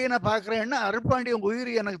 அருள் பாண்டியனை பாக்குறேன்னா அருள் பாண்டியன்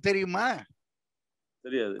உயிர் எனக்கு தெரியுமா?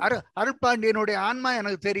 தெரியாது. அருள் பாண்டியனுடைய ஆன்மா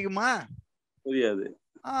எனக்கு தெரியுமா? தெரியாது.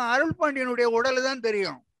 அருள் பாண்டியனுடைய உடல் தான்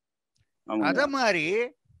தெரியும். அத மாதிரி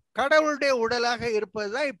கடவுளுடைய உடலாக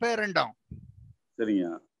இருப்பதுதான் இப்பேரண்டம். சரிங்க.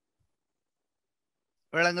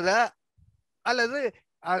 விளங்குதா? அல்லது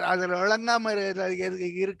அதுல விளங்காம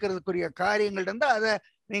இருக்கிறதுக்குரிய காரியங்கள் இருந்தா அதை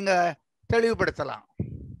நீங்க தெளிவுபடுத்தலாம்.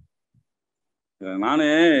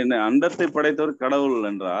 நானே அண்டத்தை படைத்தவர் கடவுள்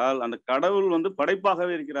என்றால் அந்த கடவுள்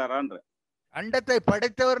படைப்பாகவே இருக்கிறாரான்ற. அண்டத்தை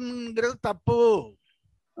படைத்தவர்ங்கிறது தப்பு.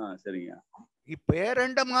 சரிங்க.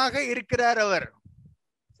 இப்பேரண்டமாக இருக்கிறார் அவர்.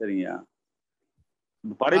 சரிங்க.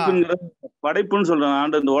 படைப்புன்னு சொல்றேன்.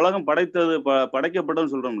 இந்த உலகம் படைத்தது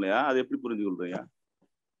படைக்கப்பட்டதுன்னு சொல்றோம் இல்லையா? அது எப்படி புரிஞ்சு கொள்றீங்க?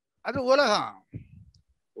 அது உலகம்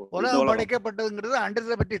படைக்கப்பட்டதுங்கிறது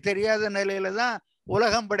அண்டத்தை பற்றி தெரியாத நிலையில தான்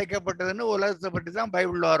உலகம் படைக்கப்பட்டதுன்னு உலகத்தை பற்றி தான்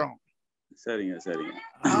பைபிள் வரும். சரிங்க சரிங்க.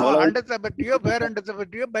 அண்டத்தை பற்றியோ பேரண்டத்தை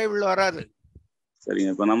பற்றியோ பைபிள் வராது. சரிங்க.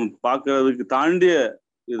 இப்ப நம்ம பாக்குறதுக்கு தாண்டிய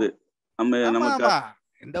இது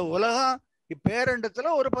இந்த உலகம் இப்பேரண்டத்துல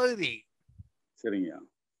ஒரு பகுதி. சரிங்க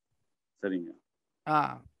சரிங்க.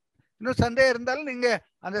 இன்னும் சந்தேகம் இருந்தாலும் நீங்க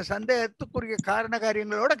அந்த சந்தேகத்துக்குரிய காரண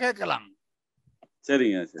காரியங்களோட கேட்கலாம்.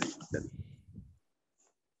 சரிங்க சரிங்க சரி.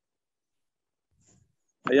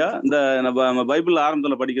 ஐயா, இந்த நம்ம பைபிள்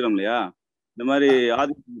ஆரம்பத்துல படிக்கிறோம் இல்லையா, இந்த மாதிரி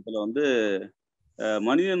ஆதித்துல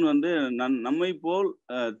மனிதன் நம்மை போல்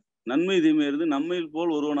நன்மை தீமை இருந்து நம்மை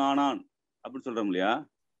போல் ஒருவன் ஆனான் அப்படின்னு சொல்றோம் இல்லையா?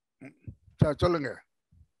 சொல்லுங்க.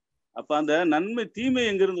 அப்ப அந்த நன்மை தீமை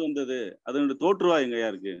எங்கிருந்து வந்தது? அதனுடைய தோற்றுவா எங்கயா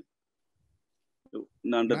இருக்கு?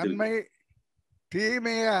 நன்மை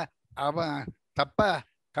தீமைய அவன் தப்ப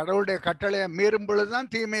கடவுளுடைய கட்டளைய மீறும்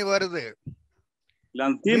பொழுதுதான் தீமை வருது.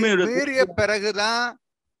 மீறிய பிறகுதான்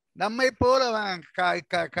நம்மை போல அவன்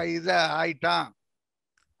இத ஆயிட்டான்.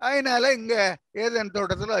 அதனால இங்க ஏதேன்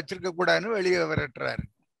தோட்டத்துல வச்சிருக்க கூடாதுன்னு வெளியே விரட்டுறாரு.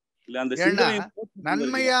 ஏன்னா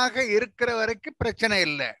நன்மையாக இருக்கிற வரைக்கும் பிரச்சனை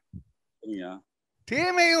இல்லை.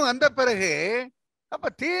 தீமையும் வந்த பிறகு அப்ப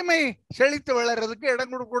தீமை செழித்து வளர்றதுக்கு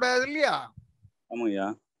இடம் கொடுக்க கூடாது இல்லையா?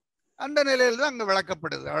 அந்த நிலையில தான் அங்க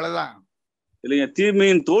விளக்கப்படுது. அவ்வளவுதான். இல்லையா?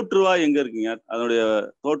 தீமையின் தோற்றுவாய் எங்க இருக்குங்க? அதனுடைய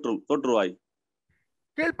தோற்றுவாய்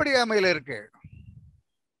கீழ்ப்படியாமையில இருக்கு.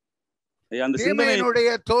 தீமையினுடைய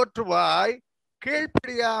தோற்றுவாய்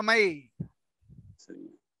கீழ்ப்படியாமை.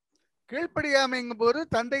 கீழ்ப்படியாமைங்கும் போது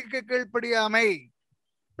தந்தைக்கு கீழ்ப்படியாமை.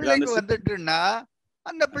 பிள்ளைக்கு வந்துட்டுன்னா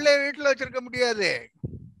அந்த பிள்ளைய வீட்டுல வச்சிருக்க முடியாது.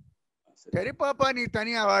 சரி பாப்பா நீ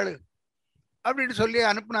தனியா வாழு அப்படின்னு சொல்லி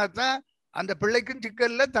அனுப்புனாதான் அந்த பிள்ளைக்கும்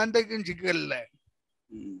சிக்கல் இல்ல, தந்தைக்கும் சிக்கல் இல்ல.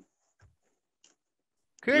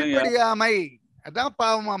 கீழ்ப்படியாமை அதான்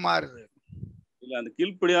பாவமா மாறுது. இல்ல அந்த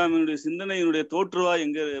கீழ்ப்படியாமையினுடைய சிந்தனையினுடைய தோற்றுவா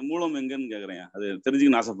எங்க, மூலம் எங்கன்னு கேக்குறேன். அது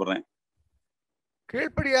தெரிஞ்சுக்கணும் ஆசைப்படுறேன்.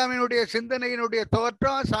 கீழ்ப்படியாமையினுடைய சிந்தனையினுடைய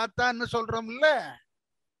தோற்றம் சாத்தான்னு சொல்றோம்ல.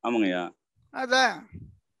 ஆமாங்கய்யா. அதான்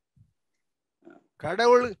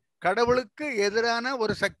கடவுளுக்கு எதிரான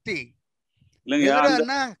ஒரு சக்தி.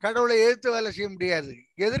 எதிரானா கடவுளை எதிர்த்து வேலை செய்ய முடியாது.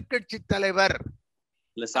 எதிர்கட்சி தலைவர்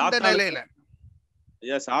அந்த நிலையில.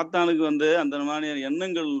 ஐயா, சாத்தானுக்கு வந்து அந்த மாதிரி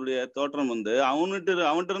எண்ணங்களுடைய தோற்றம் வந்து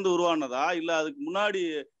அவன்கிட்ட இருந்து உருவானதா இல்ல அதுக்கு முன்னாடி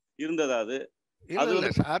இருந்ததா? அது இல்ல,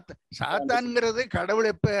 சாத்தான்ங்கிறது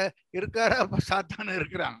கடவுள் எப்ப இருக்காரோ அப்ப சாத்தான்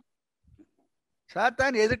இருக்கிறான்.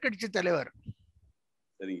 சாத்தான் எதிர்கட்சி தலைவர்.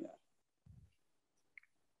 சரிங்க.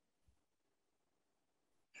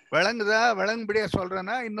 விளங்குதா? விளங்குபடியா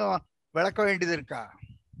சொல்றேன்னா இன்னும் விளக்க வேண்டியது இருக்கா?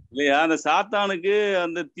 இல்லையா, அந்த சாத்தானுக்கு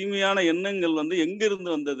அந்த தீமையான எண்ணங்கள் வந்து எங்க இருந்து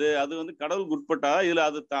வந்தது? அது வந்து கடவுளுக்கு உட்பட்டா இல்ல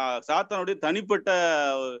அது சாத்தானுடைய தனிப்பட்ட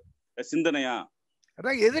சிந்தனையா?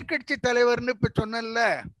 அதான் எதிர்கட்சி தலைவர்னு இப்ப சொன்னல.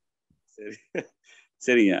 சரி,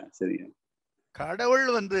 சரிங்க சரிங்க. கடவுள்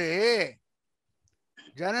வந்து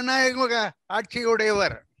ஜனநாயக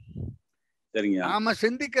ஆட்சியுடையவர். சரிங்க. நாம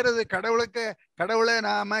சிந்திக்கிறது கடவுளை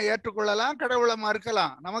நாம ஏற்றுக்கொள்ளலாம், கடவுளை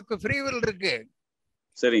மறுக்கலாம். நமக்கு ஃப்ரீவில் இருக்கு.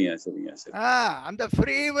 சரிங்க சரிங்க சரி. அந்த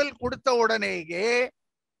ஃப்ரீவில் கொடுத்த உடனேயே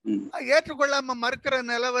ஏற்றுக்கொள்ளாம மறுக்கிற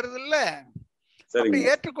நிலை வருது இல்ல. அப்படி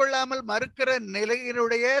ஏற்றுக்கொள்ளாமல் மறுக்கிற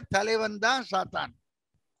நிலையினுடைய தலைவன் தான் சாத்தான்.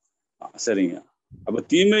 சரிங்க. அப்ப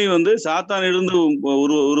தீமை வந்து சாத்தானிலிருந்து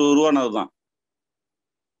உருவானதுதான்.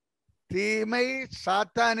 தீமை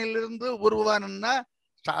சாத்தானிலிருந்து உருவானா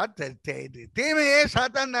தீமையே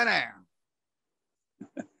சாத்தான் தானே.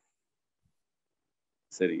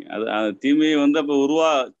 சரிங்க. அது தீமையை வந்து அப்ப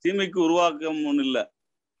தீமைக்கு உருவாக்கம் ஒண்ணு இல்ல.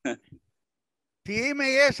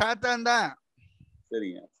 தீமையே சாத்தான் தான்.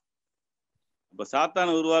 சரிங்க. அப்ப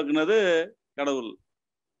சாத்தானை உருவாக்குனது கடவுள்.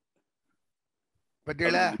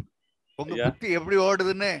 பத்தியலா உங்க புத்தி எப்படி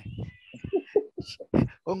ஓடுதுன்னு.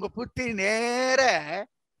 உங்க புத்தி நேர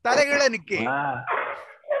தலைகளை நிக்க.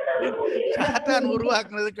 சாத்தான்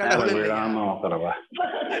உருவாக்குனது கடவுள் இல்லையா?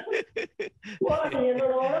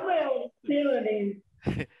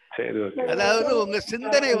 அதாவது உங்க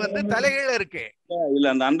சிந்தனை வந்து தலைகீழ இருக்கு. இல்ல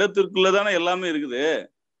அந்த அண்டத்திற்குள்ளதானே எல்லாமே இருக்குது.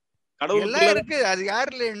 கடவுளுக்குள்ள இருக்கு. அது யாரு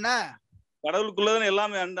இல்லைன்னா கடவுளுக்குள்ளதானே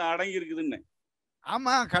எல்லாமே அடங்கி இருக்குதுன்னு.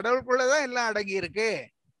 ஆமா, கடவுளுக்குள்ளதான் எல்லாம் அடங்கி இருக்கு.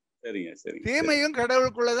 சரிங்க சரி. தீமையும்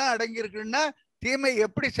கடவுளுக்குள்ளதான் அடங்கி இருக்குன்னா தீமை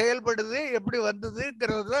எப்படி செயல்படுது, எப்படி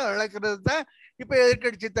வந்ததுங்கிறத விளக்குறது தான் இப்ப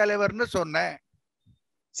எதிர்கட்சி தலைவர்னு சொன்னேன்.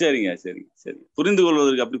 சரிங்க சரிங்க சரி. புரிந்து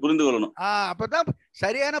கொள்வதற்கு அப்படி புரிந்து கொள்ளணும். அப்பதான்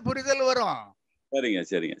சரியான புரிதல் வரும். சரிங்க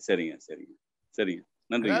சரிங்க சரிங்க சரிங்க சரிங்க.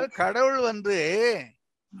 நன்றி. கடவுள் வந்து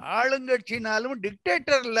ஆளுங்கட்சினாலும்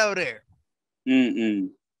டிக்டேட்டர் இல்ல அவரு.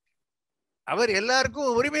 அவர்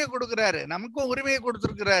எல்லாருக்கும் உரிமையை கொடுக்கிறாரு. நமக்கும் உரிமையை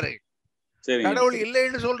கொடுத்திருக்கிறாரு. கடவுள்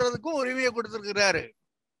இல்லைன்னு சொல்றதுக்கும் உரிமையை கொடுத்திருக்கிறாரு.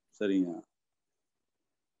 சரிங்க.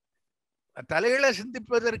 தலைகளை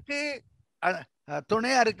சிந்திப்பதற்கு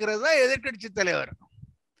துணையா இருக்கிறது தான் எதிர்கட்சி தலைவர்.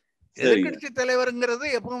 எதிர்கட்சி தலைவருங்கிறது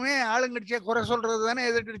எப்பவுமே ஆளுங்கட்சியை குறை சொல்றது தானே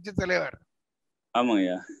எதிர்கட்சி தலைவர்.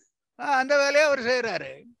 ஆமாங்கய்யா. அந்த வேலையை அவர்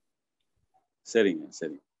செய்யறாரு. சரிங்க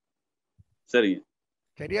சரி சரிங்க.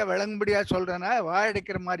 சரியா விளங்கும்படியா சொல்றேனா,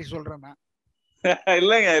 வாயடிக்கிற மாதிரி சொல்றேனா?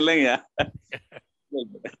 இல்லைங்க இல்லைங்க.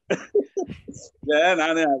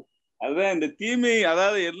 நானு அதுதான் இந்த தீமை,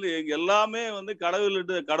 அதாவது எல்லாமே வந்து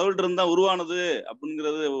கடவுள்கிட்ட இருந்தா உருவானது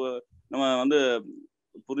அப்படிங்கிறது நம்ம வந்து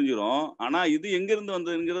புரிஞ்சிடும். ஆனா இது எங்க இருந்து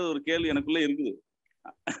வந்ததுங்கிறது ஒரு கேள்வி எனக்குள்ள இருக்குது.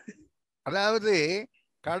 அதாவது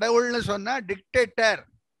கடவுள்னு சொன்னா டிக்டேட்டர்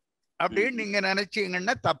அப்படின்னு நீங்க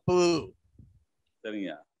நினைச்சீங்கன்னா தப்பு.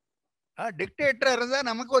 சரிங்க. டிக்டேட்டர் இருந்தா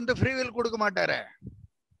நமக்கு வந்து ஃப்ரீவில் கொடுக்க மாட்டாரு.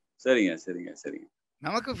 சரிங்க சரிங்க சரிங்க.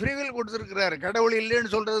 நமக்கு ஃப்ரீவில் கொடுத்திருக்கிறாரு. கடவுள்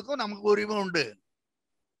இல்லைன்னு சொல்றதுக்கும் நமக்கு உரிமை உண்டு.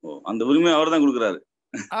 அந்த உரிமை அவர் தான் கொடுக்குறாரு.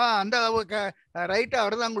 அந்த ரைட்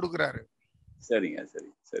அவர் தான் கொடுக்குறாரு. சரிங்க சரி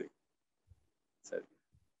சரி சரி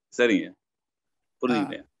சரிங்க.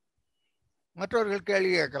 புரிஞ்சுக்கிட்டேன். மற்றவர்கள்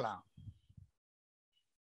கேள்வி கேட்கலாம்.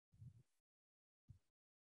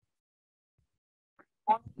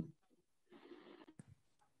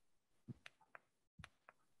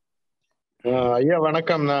 ஐயா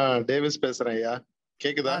வணக்கம், நான் டேவிஸ் பேசுறேன் ஐயா.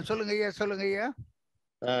 கேக்குதா? சொல்லுங்க ஐயா, சொல்லுங்க ஐயா.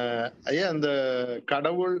 ஐயா, அந்த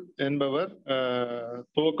கடவுள் என்பவர்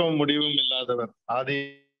துவக்கம் முடிவும் இல்லாதவர், ஆதி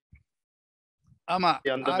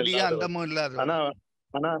அந்தமும் இல்லாதவர். ஆனா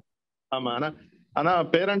ஆனா ஆமா ஆனா ஆனா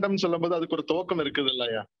பேரண்டம் சொல்லும் போது அதுக்கு ஒரு துவக்கம் இருக்குது இல்ல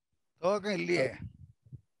ஐயா? துவக்கம் இல்லையே.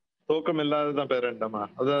 துவக்கம் இல்லாததான் பேரண்டமா?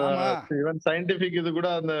 அது ஈவன் சயின்டிபிக் இது கூட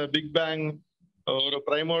அந்த பிக் பேங் ஒரு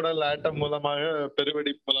பிரைமோடல் ஆட்டம் மூலமாக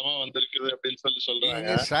பெருவெடிப்பு மூலமா வந்திருக்குது அப்படின்னு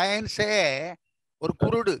சொல்றாங்க. சயின்ஸே ஒரு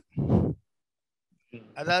குருடு.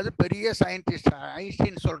 அதாவது பெரிய சயின்டிஸ்ட்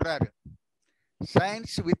ஐன்ஸ்டீன் சொல்றாரு,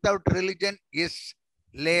 science without religion is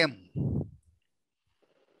லேம்,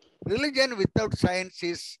 religion without science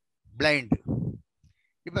is blind.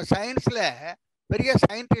 இப்ப சயின்ஸ்ல பெரிய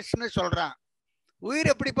சயின்டிஸ்ட்னு சொல்றான்,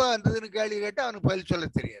 உயிர் எப்படிப்பா வந்ததுன்னு கேள்வி கேட்டா அவனுக்கு பதில் சொல்ல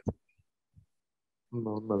தெரியாது.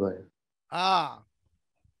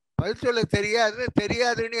 பதில் சொல்ல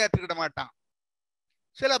தெரியாதுன்னு ஏற்றுக்கிட மாட்டான்.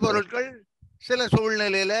 சில பொருட்கள் சில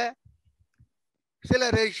சூழ்நிலையில சில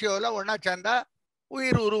ரேஷியோல ஒன்னா சேர்ந்தா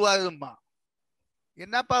உயிர் உருவாகுமா.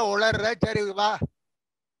 என்னப்பா உளர்ற, சரி வா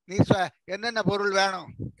நீ என்னென்ன பொருள் வேணும்,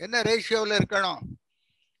 என்ன ரேஷியோவில் இருக்கணும்,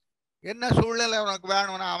 என்ன சூழ்நிலை உனக்கு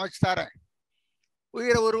வேணும், நான் அமைச்சு தரேன்,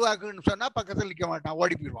 உயிரை உருவாக்குன்னு சொன்னா பக்கத்தில் நிற்க மாட்டான்,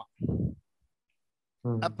 ஓடி போயிடுவான்.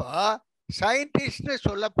 அப்போ சயின்டிஸ்ட்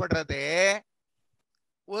சொல்லப்படுறதே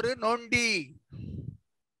ஒரு நொண்டி.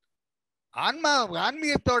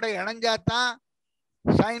 ஆன்மீகத்தோட இணைஞ்சாதான்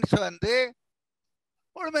சயின்ஸ்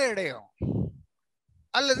முழுமையடையும்,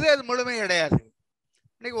 அல்லது அது முழுமையடையாது.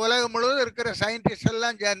 இன்னைக்கு உலகம் முழுவதும் இருக்கிற சயின்டிஸ்ட்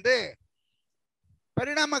எல்லாம் சேர்ந்து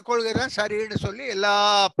பரிணாம கொள்கை தான் சரின்னு சொல்லி எல்லா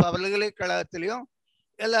பல்கலைக்கழகத்திலையும்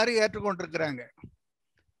எல்லாரும் ஏற்றுக்கொண்டிருக்கிறாங்க.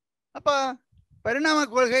 அப்ப பரிணாம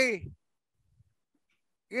கொள்கை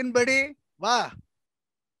இன்படி வா,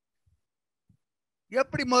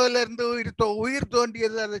 எப்படி முதல்ல இருந்து உயிர்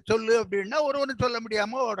தோன்றியது அதை சொல்லு அப்படின்னா ஒருவனும் சொல்ல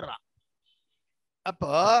முடியாம ஓடுறான்.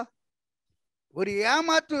 அப்போ ஒரு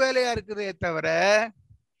ஏமாத்து வேலையா இருக்குதே தவிர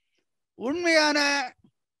உண்மையான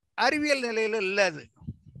அறிவியல் நிலையில இல்லை அது.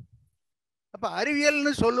 அப்ப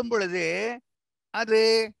அறிவியல்னு சொல்லும் பொழுது அது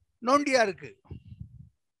நொண்டியா இருக்கு,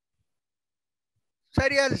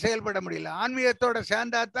 சரியா அது செயல்பட முடியல. ஆன்மீகத்தோட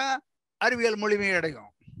சேர்ந்தாதான் அறிவியல் முழுமையடையும்.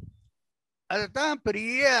 அதுதான்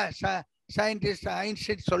பெரிய சயின்டிஸ்ட்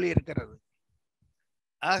ஐன்ஸ்டீன் சொல்லி இருக்கிறது.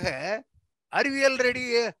 ஆக அறிவியல்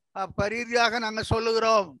ரீதியாக நாங்க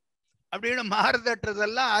சொல்லுகிறோம் அப்படின்னு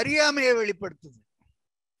மாறுதட்டுறதெல்லாம் அறியாமையை வெளிப்படுத்துது.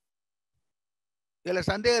 இதுல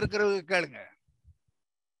சந்தேகம் இருக்கிறவங்க கேளுங்க.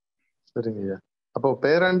 சரிங்க ஐயா. அப்போ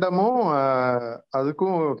பேரண்டமும்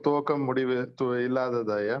அதுக்கும் துவக்கம் முடிவு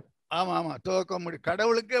இல்லாததாயா? ஆமா ஆமா, துவக்கம் முடிவு.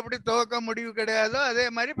 கடவுளுக்கு எப்படி துவக்கம் முடிவு கிடையாதோ அதே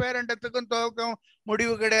மாதிரி பேரண்டத்துக்கும் துவக்கம்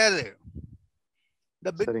முடிவு கிடையாது.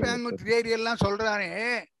 இந்த பிக் பேங் தியரி எல்லாம் சொல்றானே,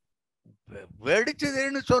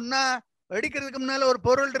 வெடிச்சதுன்னு சொன்னா வெடிக்கிறதுக்கு முன்னால ஒரு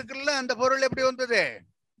பொருள் இருக்குல்ல, அந்த பொருள் எப்படி வந்தது?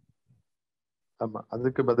 ஆமா,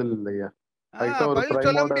 அதுக்கு பதில் இல்லையா? பதில்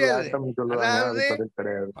சொல்ல முடியாது. அதாவது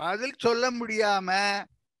பதில் சொல்ல முடியாம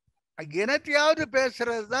இனத்தையாவது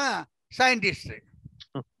பேசுறதுதான் சயின்டிஸ்ட்.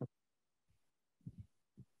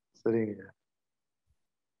 சரிங்க,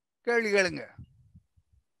 கேள்வி கேளுங்க.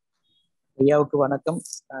 ஐயாவுக்கு வணக்கம்.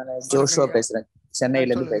 நான் ஜோஷுவா பேசுறேன்,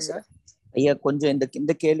 சென்னையில இருந்து பேசுறேன். ஐயா, கொஞ்சம்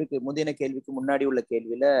இந்த கேள்விக்கு முந்தின கேள்விக்கு முன்னாடி உள்ள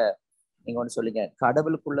கேள்வியில நீங்க ஒண்ணு சொல்லுங்க,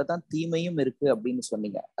 கடவுளுக்குள்ளதான் தீமையும் இருக்கு அப்படின்னு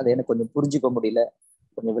சொன்னீங்க. அதை எனக்கு கொஞ்சம் புரிஞ்சுக்க முடியல,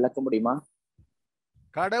 கொஞ்சம் விளக்க முடியுமா?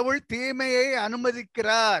 கடவுள் தீமையை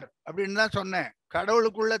அனுமதிக்கிறார் அப்படின்னு தான் சொன்னேன்,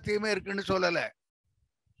 கடவுளுக்குள்ள தீமை இருக்குன்னு சொல்லல.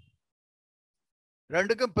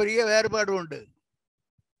 ரெண்டுக்கும் பெரிய வேறுபாடு உண்டு.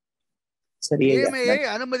 தீமையை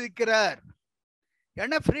அனுமதிக்கிறார்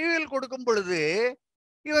ஏன்னா ஃப்ரீவில் கொடுக்கும் பொழுது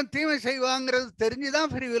இவன் தீமை செய்வாங்கிறது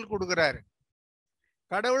தெரிஞ்சுதான் ஃப்ரீவில் கொடுக்கிறாரு.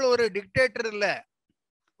 கடவுள் ஒரு டிக்டேட்டர் இல்ல,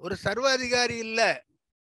 ஒரு சர்வாதிகாரி இல்ல.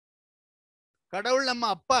 கடவுள் நம்ம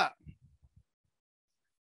அப்பா.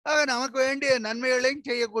 ஆக நமக்கு வேண்டிய நன்மைகளையும்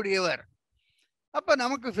செய்யக்கூடியவர். அப்ப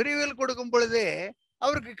நமக்கு ஃப்ரீவில் கொடுக்கும் பொழுது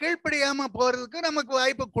அவருக்கு கீழ்ப்படியாம போறதுக்கு நமக்கு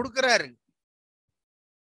வாய்ப்பு கொடுக்கிறாரு.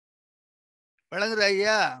 விளங்குதா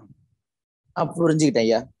ஐயா? புரிஞ்சுக்கிட்டேன்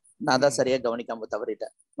ஐயா. நான் தான் சரியா கவனிக்காம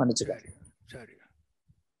தவறிட்டேன், மன்னிச்சுக்க. சரி.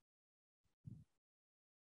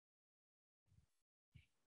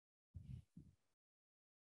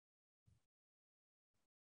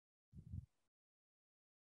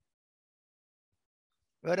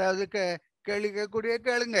 வேற அதுக்கு கேள்வி கேட்கக்கூடிய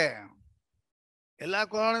கேளுங்க. எல்லா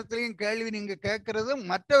கோணத்திலையும் கேள்வி நீங்க கேட்கறது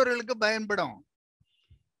மற்றவர்களுக்கு பயன்படும்.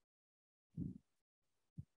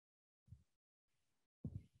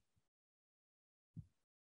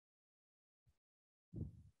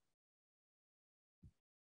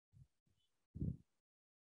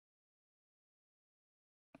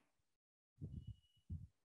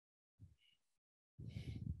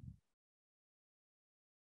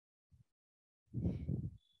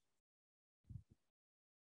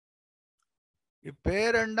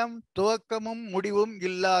 இப்பேரண்டம் துவக்கமும் முடிவும்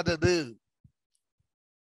இல்லாதது.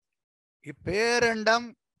 இப்பேரண்டம்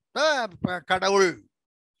கடவுள்.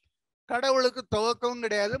 கடவுளுக்கு துவக்கமும்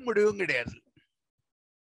கிடையாது, முடிவும் கிடையாது.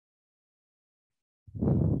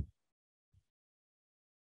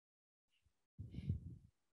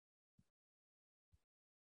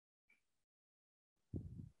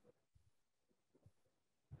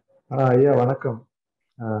 ஐயா வணக்கம்.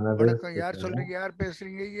 நான் டேவிஸ் வணக்கம். யார் பேசுறேங்க. சொல்றீங்க? யார்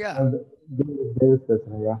பேசுறீங்க ஐயா? டேவிஸ்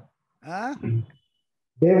பேசுறேங்க. ஆ?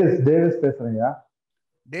 டேவிஸ் பேசுறேங்க.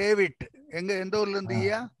 டேவிட். எந்த ஊர்ல இருந்து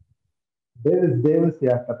ஐயா? டேவிஸ்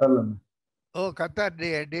யா, கத்தார்ல இருந்து. ஓ, கத்தார்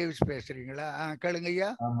டேவிஸ் பேசுறீங்களா? கேளுங்க ஐயா.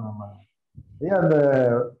 ஆமா ஆமா ஐயா. அந்த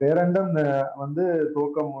பேரண்டம் வந்து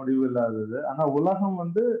துவக்க முடிவு இல்லாதது, ஆனா உலகம்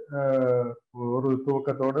வந்து ஒரு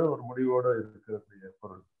துவக்கத்தோட ஒரு முடிவோட இருக்கிறது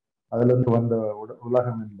பொருள். அதுல இருந்து வந்த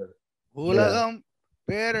உலகம் என்பது. உலகம்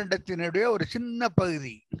பேரண்டத்தினுடைய ஒரு சின்ன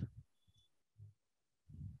பகுதி.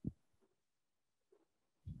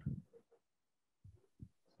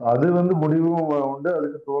 அது வந்து முடிவும் உண்டு,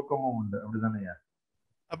 அதுக்கு துவக்கமும் உண்டு, அப்படிதானே?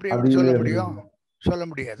 அப்படி சொல்ல முடியும்? சொல்ல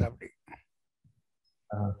முடியாது அப்படி.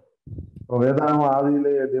 வேதாகம்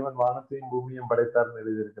ஆதியிலே தேவன் வானத்தையும் பூமியும் படைத்தார்னு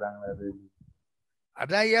எழுதியிருக்கிறாங்களே, அது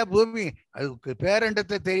அதான் ஐயா பூமி. அதுக்கு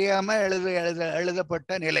பேரண்டத்தை தெரியாம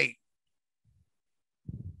எழுதப்பட்ட நிலை.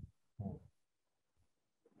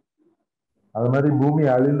 அது மாதிரி பூமி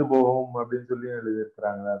அழிந்து போகும் அப்படின்னு சொல்லி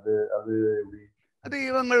எழுதியிருக்கிறாங்க. அது அது எப்படி? அது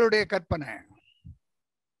இவங்களுடைய கற்பனை.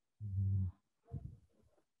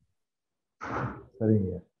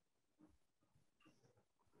 சரிங்க.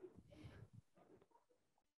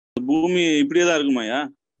 பூமி இப்படியேதான் இருக்குமாயா?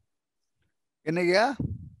 என்னய்யா?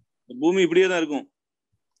 பூமி இப்படியேதான் இருக்கும்.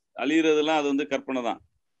 அழியறதெல்லாம் அது வந்து கற்பனை தான்.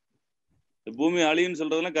 பூமி அழியுன்னு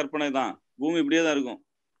சொல்றதெல்லாம் கற்பனை தான். பூமி இப்படியேதான் இருக்கும்.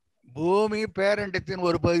 பூமி பேரண்டத்தின்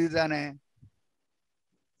ஒரு பகுதி தானே.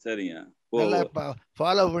 சரிங்க. நல்லா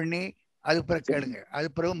ஃபாலோ பண்ணி அது பிறகு கேளுங்க. அது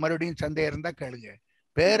பிறகு மறுபடியும் சந்தேகம் இருந்தா கேளுங்க.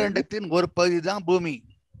 பேரண்டத்தின் ஒரு பகுதி தான் பூமி.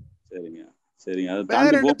 சரிங்க சரிங்க. அது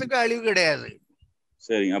பேரண்டத்துக்கு அழிவு கிடையாது.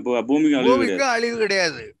 சரிங்க. அப்போ பூமிக்கு அழிவு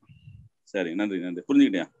கிடையாது. சரி, நன்றி நன்றி,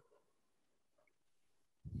 புரிஞ்சுக்கிட்டியா?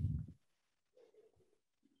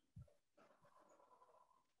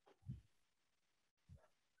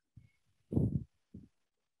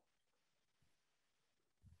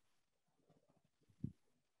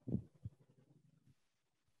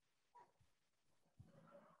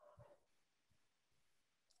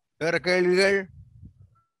 வேற கேள்விகள்?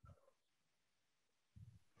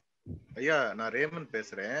 ஐயா, நான் ரேமன்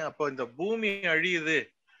பேசுறேன். அப்போ இந்த பூமி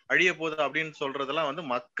அழிய போகுது அப்படின்னு சொல்றதெல்லாம் வந்து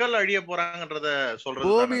மக்கள் அழிய போறாங்கன்றத சொல்றது.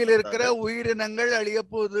 பூமியில் இருக்கிற உயிரினங்கள் அழிய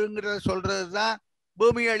போகுதுங்கிறத சொல்றதுதான்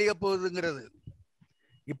பூமி அழிய போகுதுங்கிறது.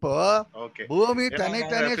 இப்போ பூமி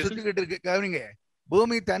தன்னைத்தானே சுத்திக்கிட்டு இருக்கு. கவனிங்க,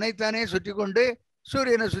 பூமி தன்னைத்தானே சுற்றி கொண்டு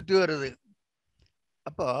சூரியனை சுற்றி வருது.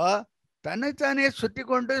 அப்போ தன்னைத்தானே சுற்றி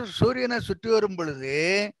கொண்டு சூரியனை சுற்றி வரும் பொழுது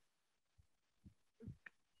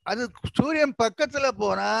அது சூரியன் பக்கத்துல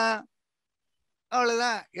போனா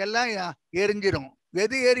அவ்வளவுதான், எல்லாம் எரிஞ்சிடும்.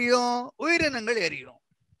 எது எரியும்? உயிரினங்கள் எரியும்.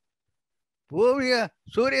 பூமிய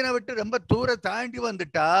சூரியனை விட்டு ரொம்ப தூரம் தாண்டி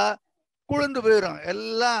வந்துட்டா குளிர்ந்து போயிடும்.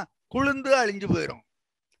 எல்லாம் குளிர்ந்து அழிஞ்சு போயிடும்.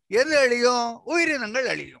 எது அழியும்? உயிரினங்கள்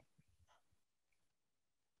அழியும்.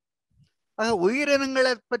 ஆக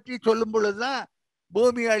உயிரினங்களை பற்றி சொல்லும் பொழுதுதான்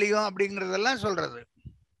பூமி அழியும் அப்படிங்கறதெல்லாம் சொல்றது.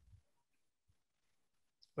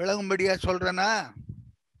 விளங்கும்படியா சொல்றேன்னா?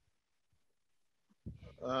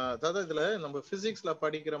 அதாவது இதுல நம்ம பிசிக்ஸ்ல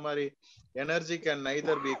படிக்கிற மாதிரி energy can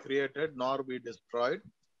neither be created நார் B destroyed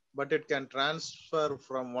but it can transfer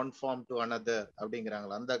from one form to another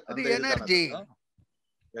அப்படிங்கறாங்களா? அந்த எனர்ஜி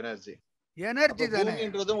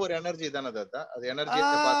தானேன்றதும் ஒரு எனர்ஜி தானே தாத்தா? அது எனர்ஜியை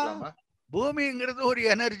பார்க்கலாமா? பூமிங்கிறது ஒரு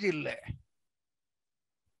எனர்ஜி இல்ல.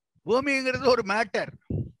 பூமிங்கிறது ஒரு matter.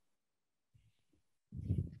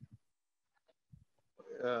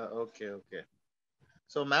 Okay okay.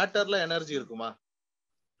 So மேட்டர்ல energy இருக்குமா?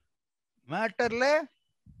 மேட்டர்ல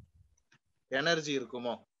எனர்ஜி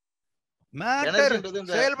இருக்குமோ? மேட்டர்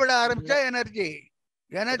செயல்பட ஆரம்பிச்சா எனர்ஜி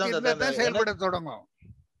தான் செயல்பட தொடங்கும்.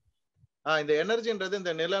 இந்த எனர்ஜின்றது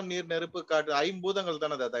இந்த நிலம், நீர், நெருப்பு, காற்று ஐம்பூதங்கள்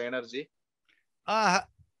தானே தாத்தா எனர்ஜி?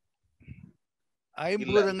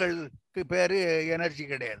 ஐம்பூதங்களுக்கு பேரு எனர்ஜி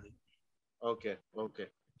கிடையாது. Okay okay.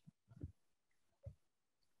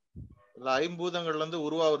 இல்ல ஐம்பூதங்கள்ல இருந்து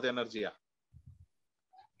உருவாகுது எனர்ஜியா?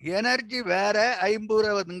 எனர்ஜி வேற,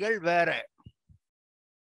 ஐம்பூதங்கள் வேற.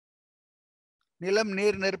 நிலம்,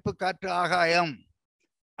 நீர், நெருப்பு, காற்று, ஆகாயம்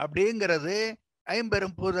அப்படிங்கிறது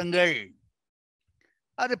ஐம்பெரும் பூதங்கள்.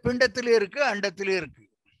 அது பிண்டத்திலே இருக்கு, அண்டத்திலே இருக்கு.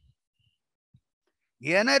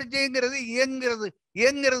 எனர்ஜிங்கிறது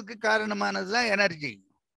இயங்குறதுக்கு காரணமானதுதான் எனர்ஜி.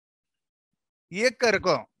 இயக்கம்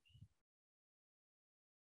இருக்கும்.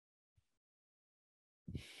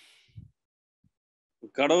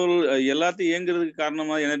 கடவுள் எல்லாத்தையும் இயங்குறதுக்கு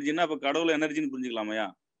காரணமா எனர்ஜின்னா அப்ப கடவுள் எனர்ஜின்னு புரிஞ்சுக்கலாமையா?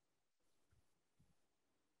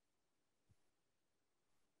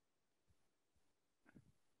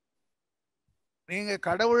 நீங்க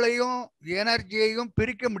கடவுளையும் எனர்ஜியையும்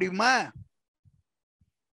பிரிக்க முடியுமா?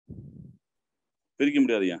 பிரிக்க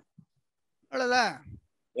முடியாதுயா. அவ்வளவுதான்.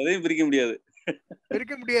 எதையும் பிரிக்க முடியாது.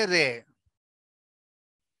 பிரிக்க முடியாது.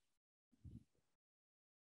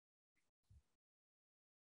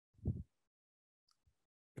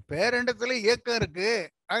 பேரண்டத்துல இயக்கம் இருக்கு,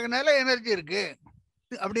 அதனால எனர்ஜி இருக்கு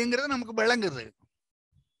அப்படிங்கிறது நமக்கு விளங்குது.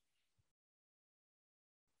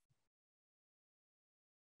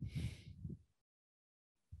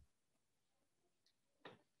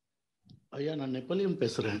 ஐயா நான் நெப்போலியன்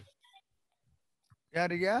பேசுறேன்.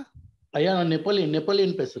 யார் ஐயா? ஐயா நான்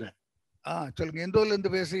நெப்போலியன் பேசுறேன். சொல்லுங்க. எந்த ஊர்ல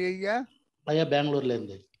இருந்து பேசுறீங்க ஐயா? ஐயா பெங்களூர்ல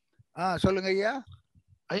இருந்து. சொல்லுங்க ஐயா.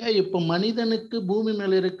 ஐயா இப்ப மனிதனுக்கு பூமி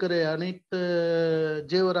மேல இருக்கிற அனைத்து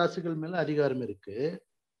ஜீவராசிகள் மேல அதிகாரம் இருக்கு.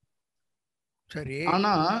 சரி.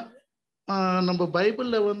 ஆனா நம்ம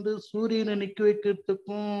பைபிள்ல வந்து சூரியனை நிக்க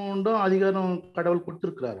வைக்கிறதுக்கும் அதிகாரம் கடவுள்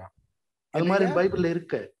கொடுத்திருக்கிறாரா? அது மாதிரி பைபிள்ல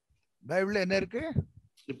இருக்கு. பைபிள்ல என்ன இருக்கு?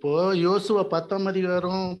 இப்போ யோசுவா 10ஆம்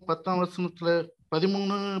அதிகாரம் 10ஆம் வசனத்துல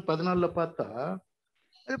 13-14 பார்த்தா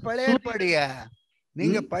அது பழைய ஏற்பாடுயா.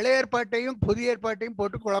 நீங்க பழைய ஏற்பாட்டையும் புதிய ஏற்பாட்டையும்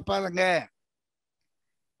போட்டு குழப்பாதங்க.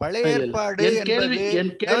 பழைய ஏற்பாடு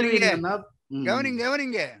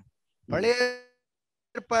கவனிங்க. பழைய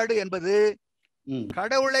ஏற்பாடு என்பது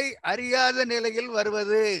கடவுளை அறியாத நிலையில்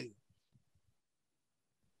வருவது.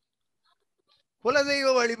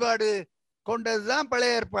 குலதெய்வ வழிபாடு கொண்டதுதான்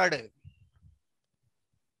பழைய ஏற்பாடு.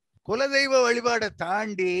 குலதெய்வ வழிபாடை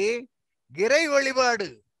தாண்டி இறை வழிபாடு,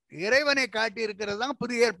 இறைவனை காட்டி இருக்கிறது தான்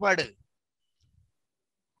புதிய ஏற்பாடு.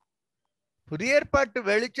 புதிய ஏற்பாட்டு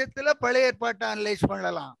வெளிச்சத்துல பழைய ஏற்பாட்டை அனலைஸ்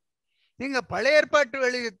பண்ணலாம். நீங்க பழைய ஏற்பாட்டு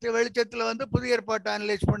வெளிச்சத்துல வந்து புதிய ஏற்பாட்டை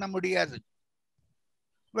அனலைஸ் பண்ண முடியாது,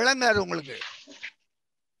 விளங்காது உங்களுக்கு.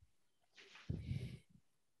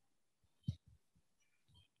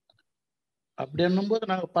 அப்படி என்னும்போது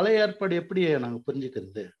நாங்க பழைய ஏற்பாடு எப்படி நாங்க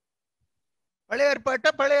புரிஞ்சுக்கிறது? பழைய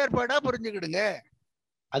ஏற்பாட்டா புரிஞ்சுக்கிடுங்க.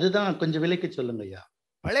 அதுதான் கொஞ்சம் விலைக்கு சொல்லுங்க ஐயா.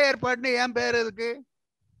 பழைய ஏற்பாடுன்னு ஏன் பேர் இருக்கு?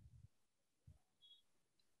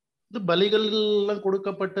 பலிகள் எல்லாம்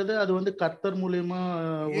கொடுக்கப்பட்டது, அது வந்து கர்த்தர் மூலியமா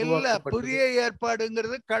இல்ல. புதிய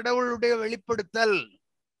ஏற்பாடுங்கிறது கடவுளுடைய வெளிப்படுத்தல்.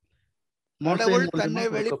 கடவுள் தன்னை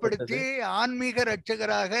வெளிப்படுத்தி ஆன்மீக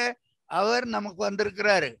ரட்சகராக அவர் நமக்கு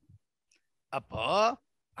வந்திருக்கிறாரு. அப்போ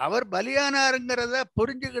அவர் பலியானாருங்கிறத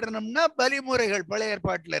புரிஞ்சுக்கிடணும்னா பலிமுறைகள் பழைய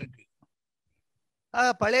ஏற்பாட்டுல இருக்கு.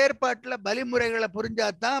 பழைய ஏற்பாட்டுல பலிமுறைகளை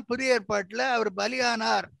புரிஞ்சாதான் புதிய ஏற்பாட்டுல அவர்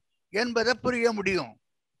பலியானார் என்பதை புரிய முடியும்.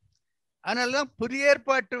 அதனாலதான் புதிய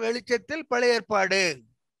ஏற்பாட்டு வெளிச்சத்தில் பழைய ஏற்பாடு.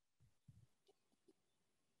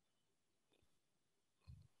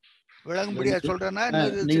 விளங்க முடியாது சொல்றேன்னா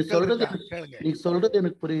நீங்க சொல்றது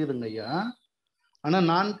எனக்கு புரியுதுங்க ஐயா. ஆனா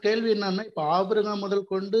நான் கேள்வி என்னன்னா, இப்ப ஆபிரகாம்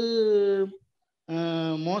முதல் கொண்டு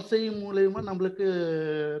மோசை மூலியமா நம்மளுக்கு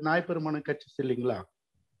நாய்பெருமானம் கிடைச்சிச்சு இல்லைங்களா?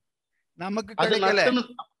 நமக்கு கிடைக்கல.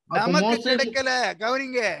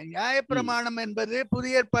 கவனிங்க, நியாயப்பிரமாணம் என்பது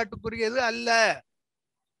புதிய ஏற்பாட்டுக்குரியது அல்ல.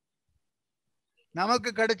 நமக்கு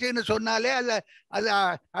கிடைச்சுன்னு சொன்னாலே அது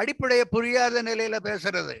அடிப்படைய புரியாத நிலையில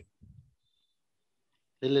பேசுறது.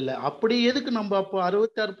 இல்ல அப்படி எதுக்கு நம்ம அப்போ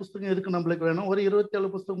 66 புஸ்தகம் எதுக்கு நம்மளுக்கு வேணும்? ஒரு 27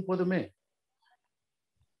 புஸ்தகம் போதுமே.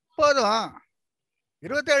 போதும்.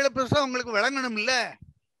 27 புஸ்தகம் உங்களுக்கு விளங்கணும் இல்ல?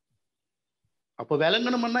 அப்ப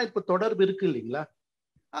விளங்கணும்னா இப்ப தொடர்பு இருக்கு இல்லைங்களா?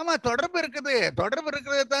 ஆமா, தொடர்பு இருக்குது. தொடர்பு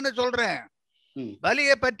இருக்கிறத தானே சொல்றேன்.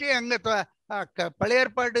 பலியை பற்றி அங்க பழைய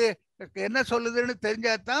ஏற்பாடு என்ன சொல்லுதுன்னு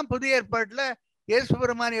தெரிஞ்சாதான் புதிய ஏற்பாட்டுல இயேசு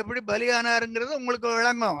பெருமான் எப்படி பலியானாருங்கிறது உங்களுக்கு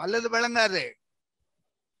விளங்கும், அல்லது விளங்காது.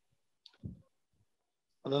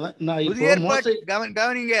 புதிய ஏற்பாட்டு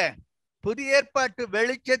கவனிங்க, புதிய ஏற்பாட்டு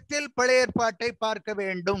வெளிச்சத்தில் பழைய ஏற்பாட்டை பார்க்க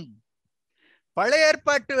வேண்டும். பழைய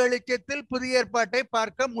ஏற்பாட்டு வெளிச்சத்தில் புதிய ஏற்பாட்டை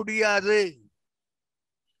பார்க்க முடியாது.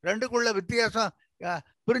 ரெண்டுக்குள்ள வித்தியாசம்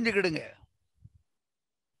புரிஞ்சுக்கிடுங்க.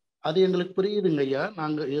 அது எங்களுக்கு புரியுதுங்க ஐயா.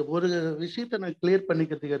 நாங்க ஒரு விஷயத்த நான் கிளியர்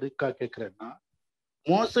பண்ணிக்கிறதுக்கு எதுக்காக கேட்கிறேன்னா,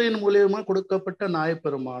 மோசையின் மூலியமா கொடுக்கப்பட்ட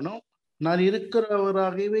நியாயப்பிரமாணம் நான்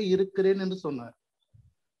இருக்கிறவராகவே இருக்கிறேன் என்று சொன்னார்.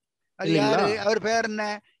 அவர் பேர் என்ன?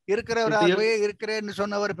 இருக்கிறவராகவே இருக்கிறேன்னு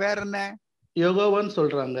சொன்னவர் பேர் என்ன? யெகோவான்னு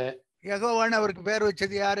சொல்றாங்க. யெகோவான்னு அவருக்கு பேர்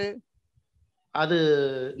வச்சது யாரு? அது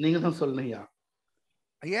நீங்க தான் சொல்லணும்யா.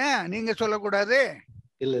 ஏன் நீங்க சொல்லக்கூடாது?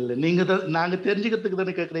 இல்ல நீங்க தான், நாங்க தெரிஞ்சுக்கிறதுக்கு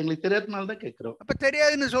தானே கேட்கிறோம். எங்களுக்கு தெரியாதனால தான் கேட்கிறோம். அப்ப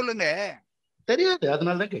தெரியாதுன்னு சொல்லுங்க. தெரியாது,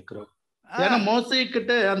 அதனால தான் கேட்கிறோம். ஏன்னா மோசை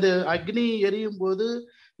கிட்ட அந்த அக்னி எரியும் போது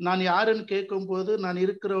நான் யாருன்னு கேட்கும் போது நான்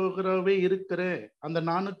இருக்கிறவராகவே இருக்கிறேன். அந்த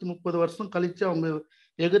 430 வருஷம் கழிச்சு அவங்க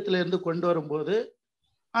எகிப்துல இருந்து கொண்டு வரும்போது,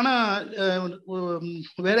 ஆனா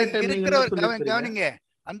வேற கவனிங்க,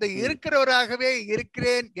 அந்த இருக்கிறவராகவே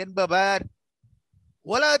இருக்கிறேன் என்பவர்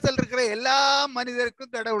உலகத்தில் இருக்கிற எல்லா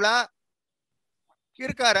மனிதருக்கும் கடவுளா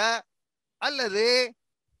இருக்காரா, அல்லது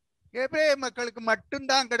எபிரேய மக்களுக்கு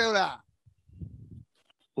மட்டும்தான் கடவுளா?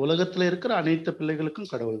 உலகத்துல இருக்கிற அனைத்து பிள்ளைகளுக்கும்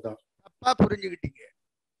கடவுள் தான். தப்பா புரிஞ்சுக்கிட்டீங்க.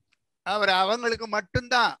 அவர் அவங்களுக்கு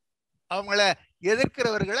மட்டும்தான், அவங்கள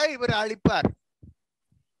எதிர்க்கிறவர்களை இவர் அழிப்பார்.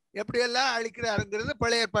 எப்படியெல்லாம் அழிக்கிறாருங்கிறது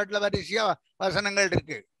பழைய ஏற்பாட்டுல வரிசையா வசனங்கள்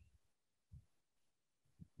இருக்கு.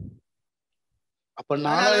 அப்ப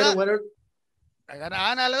 4000 வருடம்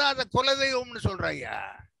அதனாலதான் அதை குலதெய்வம்னு சொல்றாங்க.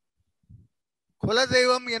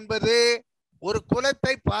 குலதெய்வம் என்பது ஒரு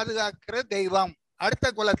குலத்தை பாதுகாக்கிற தெய்வம், அடுத்த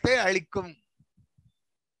குலத்தை அழிக்கும்.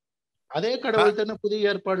 அதே கடவுள் தானே புதிய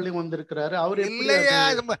ஏற்பாடுலயும் வந்திருக்கிறாரு. அவர் இல்லையா?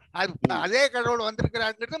 அதே கடவுள்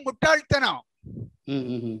வந்திருக்கிறாருங்கிறது முட்டாள்தனம்.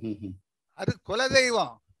 அது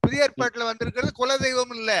குலதெய்வம். புதிய ஏற்பாட்டுல வந்திருக்கிறது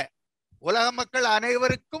குலதெய்வம் இல்ல, உலக மக்கள்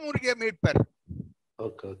அனைவருக்கும் உரிய மீட்பர்.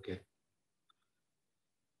 Okay okay.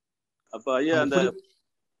 அப்ப ஐயா அந்த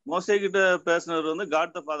மோசே கிட்ட பேசினவர் வந்து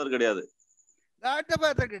காட் த ஃபாதர் கிடையாது. God the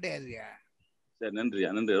father கிடையாதுயா. சரி, நன்றியா,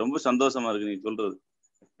 நன்றி. ரொம்ப சந்தோஷமா இருக்கு நீங்க சொல்றது.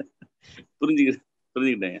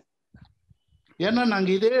 புரிஞ்சுக்கிட்டேங்க. ஏன்னா நாங்க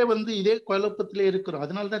இதே குழப்பத்திலே இருக்கிறோம்.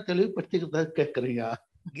 அதனாலதான் தெளிவுபடுத்திக்கிறதா கேட்கறீங்க.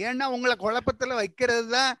 ஏன்னா உங்களை குழப்பத்துல வைக்கிறது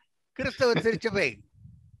தான் கிறிஸ்தவ திருச்சபை.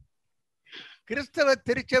 கிறிஸ்தவ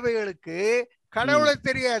திருச்சபைகளுக்கு கடவுளை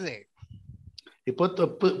தெரியாது. இப்போ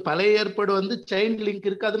பழைய ஏற்பாடு வந்து செயின் லிங்க்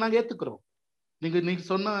இருக்கு, அது நாங்க ஏத்துக்கிறோம். நீங்க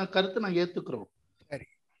சொன்ன கருத்து நாங்க ஏத்துக்கிறோம். சரி.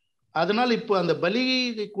 அதனால இப்போ அந்த பலி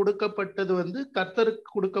கொடுக்கப்பட்டது வந்து கர்த்தருக்கு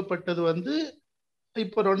கொடுக்கப்பட்டது வந்து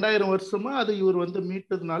இப்ப 2000 வருஷமா அது இவர் வந்து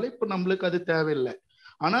மீட்டதுனால இப்ப நம்மளுக்கு அது தேவையில்லை.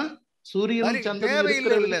 ஆனா சூரியனும் சந்திரனும்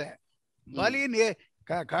பலி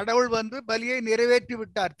கடவுள் வந்து பலியை நிறைவேற்றி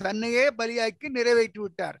விட்டார், தன்னையே பலியாக்கி நிறைவேற்றி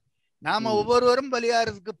விட்டார். நாம ஒவ்வொருவரும்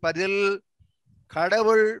பலியாறதுக்கு பதில்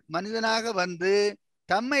கடவுள் மனிதனாக வந்து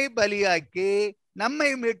தம்மை பலியாக்கி நம்மை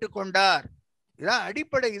மீட்டு கொண்டார். இதான்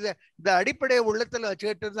அடிப்படை. இந்த அடிப்படையை உள்ளத்துல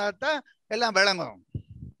வச்சுக்கிட்டு தான் எல்லாம் விளங்கும்.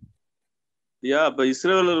 அப்ப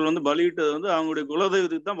இஸ்ரவேலர்கள் வந்து பலியிட்டது வந்து அவங்களுடைய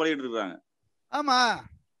குலதெய்வத்துக்கு தான் பலியிட்டு இருக்காங்க. ஆமா.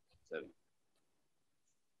 சரி.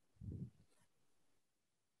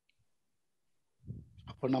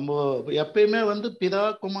 அப்ப நம்ம எப்பயுமே வந்து பிதா,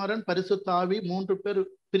 குமாரன், பரிசுத்த ஆவி 3 பேர்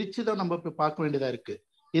பிரிச்சுதான் நம்ம பார்க்க வேண்டியதா இருக்கு.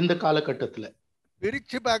 இந்த காலகட்டத்துல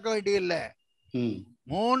பிரிச்சு பார்க்க வேண்டியதில்ல,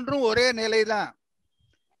 மூன்றும் ஒரே நிலைதான்.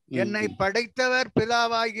 என்னை படைத்தவர்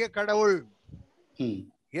பிதாவாகிய கடவுள்,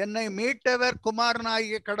 என்னை மீட்டவர்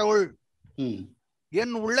குமாரனாகிய கடவுள்,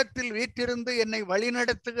 என் உள்ளத்தில் வீற்றிருந்து என்னை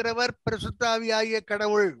வழிநடத்துகிறவர் பரிசுத்த ஆவியாகிய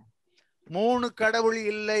கடவுள். 3 கடவுள்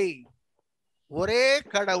இல்லை, ஒரே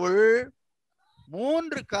கடவுள்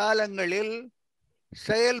 3 காலங்களில்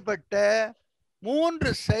செயல்பட்ட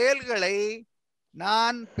 3 செயல்களை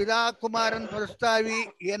நான் பிதா, குமாரன், பரிசுத்த ஆவி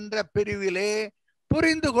என்ற பிரிவிலே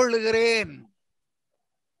புரிந்து கொள்ளுகிறேன்.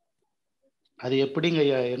 அது எப்படிங்க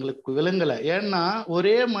எங்களுக்கு விளங்கல. ஏன்னா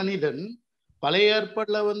ஒரே மனிதன் பழைய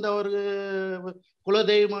ஏற்பாடுல வந்து அவரு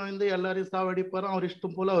குலதெய்வம் வந்து எல்லாரையும் சாவடிப்பாரு, அவர்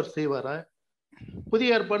இஷ்டம் போல அவர் செய்வாரா?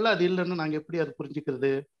 புதிய ஏற்பாடுல அது இல்லைன்னு நாங்க எப்படி அது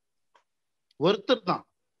புரிஞ்சுக்கிறது? ஒருத்தர் தான்,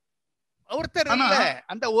 ஒருத்தர் இல்ல,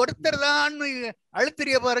 அந்த ஒருத்தர் தான்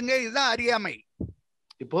அழுத்திரிய பாருங்க. இதுதான் அறியாமை.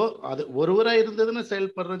 இப்போ அது ஒருவரா இருந்ததுன்னு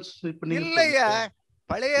செயல்படுறேன் இல்லையா?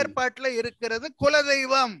 பழைய ஏற்பாட்டுல இருக்கிறது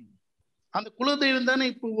குலதெய்வம். அந்த குலதெய்வம் தானே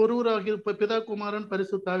இப்ப ஒருவராக இப்ப பிதா, குமாரன்,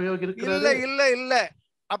 பரிசுத்த ஆவியாக இருக்கிறாரு. இல்ல இல்ல இல்ல,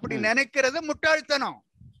 அப்படி நினைக்கிறது முட்டாள்தனம்.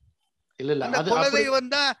 இல்ல இல்ல, அந்த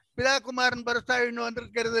குலதெய்வம் தான் பிதா, குமாரன், பரிசுத்த ஆவின்னு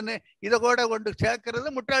வந்திருக்கிறதுன்னு இதை கூட கொண்டு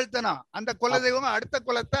சேர்க்கிறது முட்டாள்தனம். அந்த குலதெய்வம் அடுத்த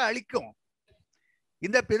குலத்தை அழிக்கும்.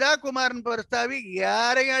 இந்த பிதா, குமாரன், பரிசுத்த ஆவி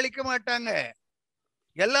யாரையும் அழிக்க மாட்டாங்க,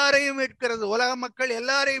 எல்லாரையும் மீட்கிறது. உலக மக்கள்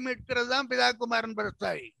எல்லாரையும் மீட்கிறது தான் பிதா, குமாரன், பரிசுத்த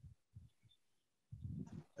ஆவி.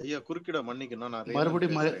 ஐயா குறுக்கிட மன்னிக்கணும், நான்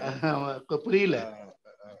மறுபடியும் புரியல.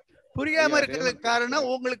 புரியாம இருக்கிறதுக்கு காரணம்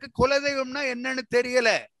உங்களுக்கு குலதெய்வம்னா என்னன்னு தெரியல.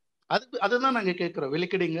 அதுதான் நாங்க கேட்கிறோம்,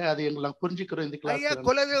 விளக்கிடுங்க, அது எங்களை புரிஞ்சுக்கிறோம். இந்த கிளாஸ் ஐயா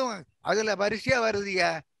குலதெய்வம் அதுல வரிசையா வருதுயா,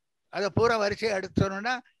 அத பூரா வரிசையா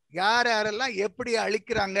எடுத்தோம்னா யார் யாரெல்லாம் எப்படி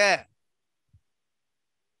அழிக்கிறாங்க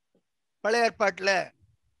பழைய ஏற்பாட்டுல,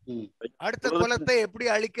 அடுத்த குலத்தை எப்படி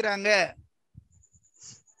அழிக்கிறாங்க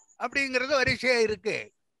அப்படிங்கறது வரிசையா இருக்கு.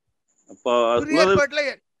 புதிய ஏற்பாட்டுல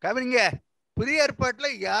கவனிங்க, புதிய ஏற்பாட்டுல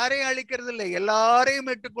யாரையும் அழிக்கிறது இல்லை, எல்லாரையும்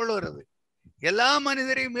மீட்டுக்கொள்ளுகிறது, எல்லா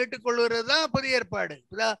மனிதரையும் மீட்டுக்கொள்ளுகிறது தான் புதிய ஏற்பாடு.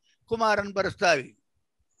 பிதா, குமாரன், பரிசுத்த ஆவி.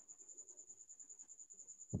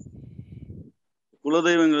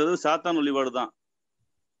 குலதெய்வங்கிறது சாத்தான் வழிபாடு தான்.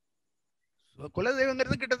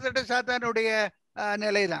 குலதெய்வங்கிறது கிட்டத்தட்ட சாத்தானுடைய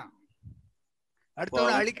நிலைதான்.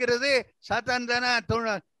 அடுத்தவனை அழிக்கிறது சாத்தான் தானே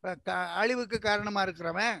அழிவுக்கு காரணமா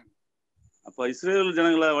இருக்கிறவன். அப்ப இஸ்ரேல்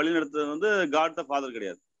ஜனங்களை வழி நடத்துறது வந்து காட் த ஃபாதர்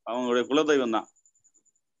கிடையாது, அவங்களுடைய குலதெய்வம் தான்.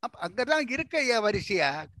 அப்ப அங்கதான் இருக்க ஐயா வரிசையா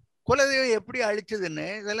குலதெய்வம் எப்படி அழிச்சதுன்னு.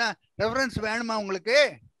 இதெல்லாம் ரெஃபரன்ஸ் வேணுமா உங்களுக்கு?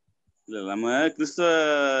 இல்ல, நம்ம கிறிஸ்தவ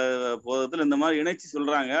போதத்துல இந்த மாதிரி இணைச்சி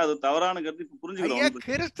சொல்றாங்க, அது தவறான கருத்து. இப்ப புரிஞ்சுக்கிறோம்.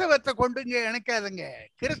 கிறிஸ்தவத்தை கொண்டு இங்க இணைக்காதுங்க.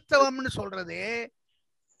 கிறிஸ்தவம்னு சொல்றது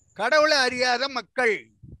கடவுளை அறியாத மக்கள்,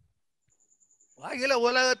 அகில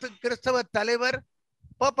உலகத்துக்கு கிறிஸ்தவ தலைவர்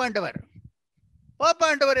போப்பாண்டவர்.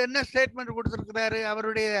 போப்பாண்டவர் என்ன ஸ்டேட்மெண்ட் கொடுத்திருக்கிறாரு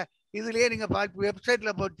அவருடைய இதுலயே நீங்க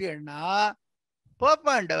வெப்சைட்ல போட்டீங்கன்னா,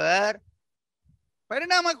 போப்பாண்டவர்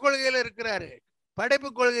பரிணாம கொள்கையில இருக்கிறாரு. படைப்பு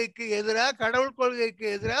கொள்கைக்கு எதிராக, கடவுள் கொள்கைக்கு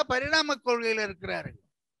எதிராக பரிணாம கொள்கையில இருக்கிறாரு.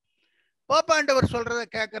 போப்பாண்டவர் சொல்றதை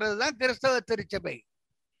கேட்கறது தான் கிறிஸ்தவ திருச்சபை.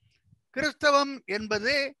 கிறிஸ்தவம்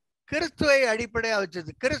என்பது கிறிஸ்துவை அடிப்படையா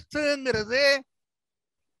வச்சது. கிறிஸ்துங்கிறது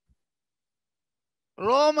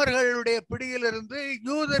ரோமர்களுடைய பிடியிலிருந்து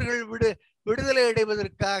யூதர்கள் விடுதலை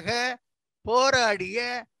அடைவதற்காக போராடிய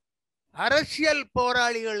அரசியல்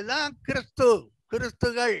போராளிகள் தான்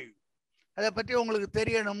கிறிஸ்துகள். அதை பற்றி உங்களுக்கு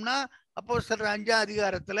தெரியணும்னா அப்போஸ்தலர் 5ஆம்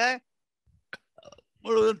அதிகாரத்துல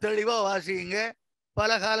முழுவதும் தெளிவா வாசிங்க.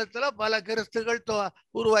 பல காலத்துல பல கிறிஸ்துகள்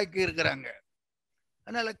உருவாக்கி இருக்கிறாங்க.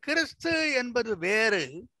 அதனால கிறிஸ்து என்பது வேறு,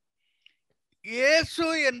 இயேசு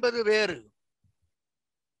என்பது வேறு.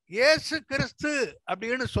 இயேசு கிறிஸ்து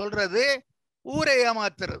அப்படின்னு சொல்றது ஊரை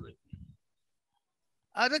ஏமாத்துறது.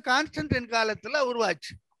 அது கான்ஸ்டன்டின் காலத்துல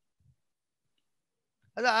உருவாச்சு.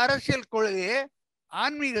 அது அரசியல் கொள்கையை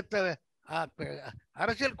ஆன்மீகத்தை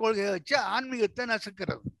அரசியல் கொள்கையை வச்சு ஆன்மீகத்தை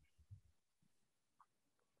நசுக்கிறது.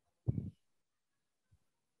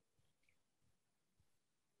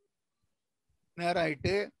 நேரம்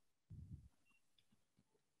ஆயிட்டு,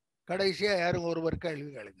 கடைசியா யாரும் ஒருவர் கேள்வி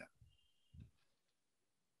கேளுங்க.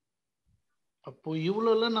 அப்போ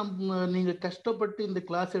இவ்வளவுலாம் நீங்க கஷ்டப்பட்டு இந்த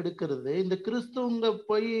கிளாஸ் எடுக்கிறது, இந்த கிறிஸ்துவங்க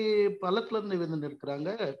போய் பலத்துல இருந்து இருக்கிறாங்க.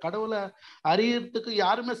 கடவுளை அறியறதுக்கு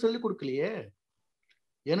யாருமே சொல்லி கொடுக்கலையே.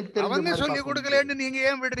 எனக்கு அவங்க சொல்லி கொடுக்கலன்னு நீங்க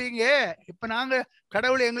ஏன் விடுறீங்க? இப்ப நாங்க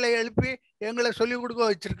கடவுள் எங்களை எழுப்பி எங்களை சொல்லி கொடுக்க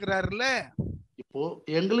வச்சிருக்கிறாருல்ல. இப்போ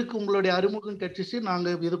எங்களுக்கு உங்களுடைய அறிமுகம் கிடைச்சிச்சு,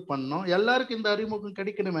 நாங்க இது பண்ணோம். எல்லாருக்கும் இந்த அறிமுகம்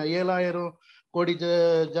கிடைக்கணுமே. 7000 கோடி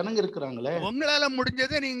ஜனங்க இருக்கிறாங்களே. உங்களால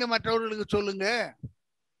முடிஞ்சதை நீங்க மற்றவர்களுக்கு சொல்லுங்க.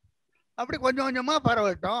 அப்படி கொஞ்சம் கொஞ்சமா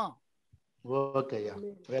பரவட்டும். ஓகே ஐயா,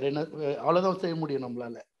 வேற என்ன அவ்வளவுதான் செய்ய முடியும்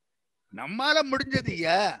நம்மால முடிஞ்சது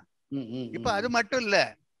ஐயா. இப்ப அது மட்டும் இல்ல,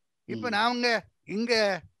 இப்ப நாங்க இங்க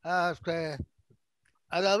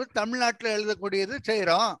அதாவது தமிழ்நாட்டில் எழுதக்கூடியது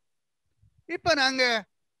செய்யறோம். இப்ப நாங்க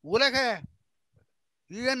உலக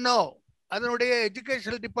யுஎன்ஓ அதனுடைய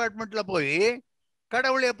எஜுகேஷனல் டிபார்ட்மெண்ட்ல போய்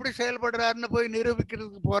கடவுள் எப்படி செயல்படுறாருன்னு போய்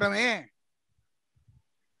நிரூபிக்கிறதுக்கு போறோமே.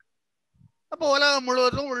 அப்போ உலகம்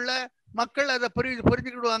முழுவதும் உள்ள மக்கள் அதை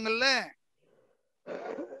புரிஞ்சுக்கிடுவாங்கல்ல.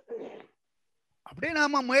 அப்படியே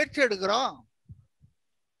நாம முயற்சி எடுக்கிறோம்.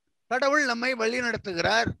 கடவுள் நம்மை வழி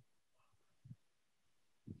நடத்துகிறார்.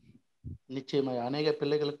 நிச்சயமா அநேக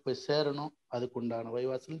பிள்ளைகளுக்கு போய் சேரணும். அதுக்குண்டான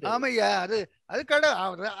வைவாசல். ஆமையா, அது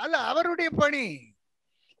கடவுள் அவருடைய பணி.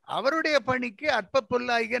 அவருடைய பணிக்கு அற்ப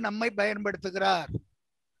பொருளாகிய நம்மை பயன்படுத்துகிறார்.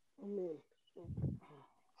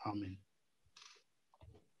 ஆமென்.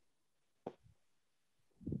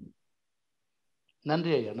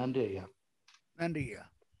 நன்றி ஐயா, நன்றி ஐயா, நன்றி ஐயா.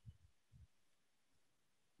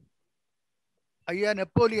 ஐயா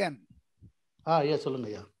நெப்போலியன். ஐயா சொல்லுங்க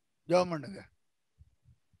ஐயா. ஜெபம் பண்ணுங்க,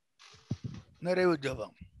 நிறைவு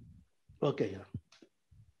ஜெபம். ஓகே ஐயா.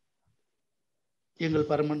 எங்கள்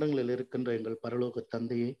பரமண்டங்களில் இருக்கின்ற எங்கள் பரலோக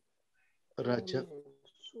தந்தையே, ராஜா,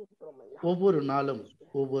 ஒவ்வொரு நாளும்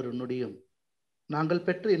ஒவ்வொரு நொடியும் நாங்கள்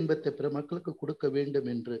பெற்ற இன்பத்தை பிற மக்களுக்கு கொடுக்க வேண்டும்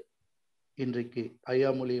என்று இன்றைக்கு ஐயா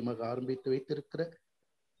மூலியமாக ஆரம்பித்து வைத்திருக்கிற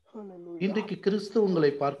இன்றைக்கு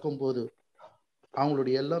கிறிஸ்தவங்களை பார்க்கும் போது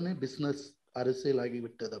அவங்களுடைய எல்லாமே பிசினஸ், அரசியல்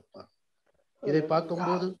ஆகிவிட்டதப்பா. இதை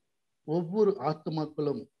பார்க்கும்போது ஒவ்வொரு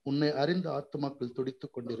ஆத்மாக்களும் உன்னை அறிந்த ஆத்மாக்கள்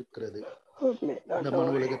துடித்துக் கொண்டிருக்கிறது. இந்த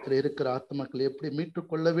மனு உலகத்தில் இருக்கிற ஆத்மாக்களை எப்படி மீட்டுக்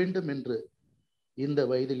கொள்ள வேண்டும் என்று இந்த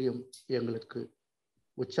வயதிலும் எங்களுக்கு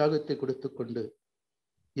உற்சாகத்தை கொடுத்து கொண்டு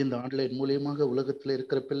இந்த ஆன்லைன் மூலியமாக உலகத்தில்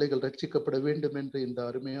இருக்கிற பிள்ளைகள் ரட்சிக்கப்பட வேண்டும் என்று இந்த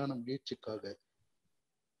அருமையான முயற்சிக்காக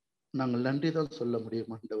நாங்கள் நன்றிதான் சொல்ல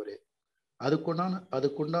முடியும் ஆண்டவரே.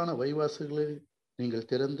 அதுக்குண்டான வைவாசல்களை நீங்கள்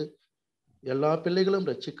திறந்து எல்லா பிள்ளைகளும்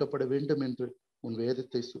ரட்சிக்கப்பட வேண்டும் என்று உன்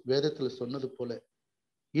வேதத்தில் சொன்னது போல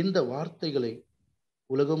இந்த வார்த்தைகளை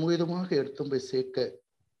உலகம் முழுவதுமாக எடுத்து போய் சேர்க்க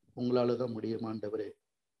உங்களால தான் முடியும் ஆண்டவரே.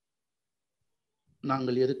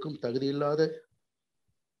 நாங்கள் எதுக்கும் தகுதியில்லாத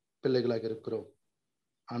பிள்ளைகளாக இருக்கிறோம்.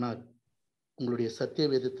 ஆனால் உங்களுடைய சத்திய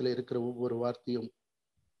வேதத்தில் இருக்கிற ஒவ்வொரு வார்த்தையும்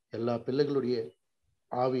எல்லா பிள்ளைகளுடைய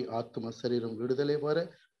ஆவி, ஆத்ம, சரீரம் விடுதலை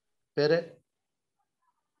பெற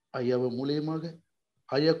ஐயாவை மூலியமாக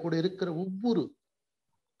ஐயா கூட இருக்கிற ஒவ்வொரு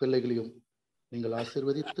பிள்ளைகளையும் நீங்கள்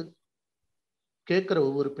ஆசீர்வதித்து கேட்கிற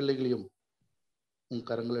ஒவ்வொரு பிள்ளைகளையும் உன்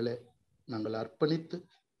கரங்களில் நாங்கள் அர்ப்பணித்து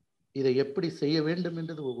இதை எப்படி செய்ய வேண்டும்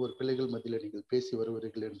என்றது ஒவ்வொரு பிள்ளைகள் மத்தியில் நீங்கள் பேசி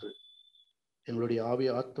வருவீர்கள் என்று எங்களுடைய ஆவி,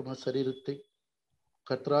 ஆத்மா, சரீரத்தை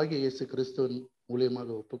கர்த்தராகிய இயேசு கிறிஸ்துவின் மூலியமாக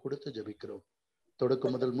ஒப்பு கொடுத்து ஜெபிக்கிறோம்.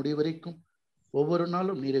 தொடக்கம் முதல் முடிவு வரைக்கும் ஒவ்வொரு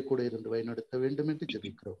நாளும் நீரை கூட இருந்து வழிநடத்த வேண்டும் என்று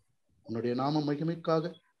ஜெபிக்கிறோம். உன்னுடைய நாம மகிமைக்காக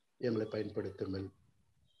எங்களை பயன்படுத்துங்கள்.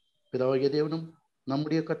 பிதாவாகிய தேவனும்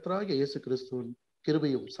நம்முடைய கர்த்தராகிய இயேசு கிறிஸ்துவின்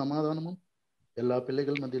கிருபையும் சமாதானமும் எல்லா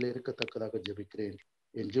பிள்ளைகள் மத்தியில இருக்கத்தக்கதாக ஜெபிக்கிறேன்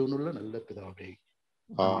என் ஜீவனுள்ள நல்ல பிதாவே.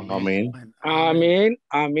 ஆமென். ஆமென்.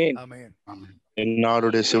 ஆமென். ஆமென். ஆமென்.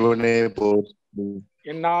 என்னாருடைய சிவனே போற்றி,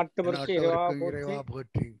 எந்நாட்டவர்க்கு இறைவா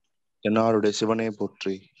போற்றி, என்னாருடைய சிவனே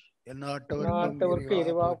போற்றி, எந்நாட்டவர்க்கு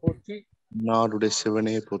இறைவா போற்றி, என்னாருடைய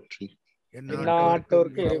சிவனே போற்றி,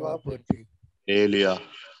 எந்நாட்டவர்க்கு இறைவா போற்றி. ஏலியா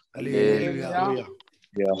அல்லேலூயா.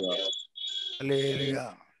 ஏலியா அல்லேலூயா.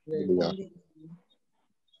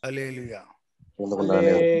 அல்லேலூயா.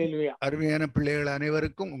 அல்லேலூயா. அருமையான பிள்ளைகள்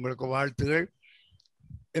அனைவருக்கும் உங்களுக்கு வாழ்த்துகள்.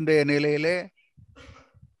 இன்றைய நிலையிலே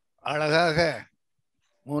அழகாக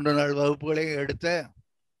 3 நாள் வகுப்புகளை எடுத்த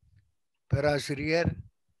பேராசிரியர்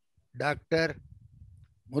டாக்டர்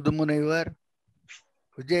முதுமுனைவர்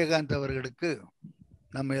விஜயகாந்த் அவர்களுக்கு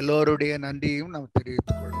நம்ம எல்லோருடைய நன்றியையும் நாம்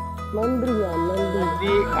தெரிவித்துக் கொள்வோம். நன்றி.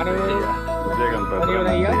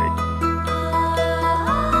 விஜயகாந்த்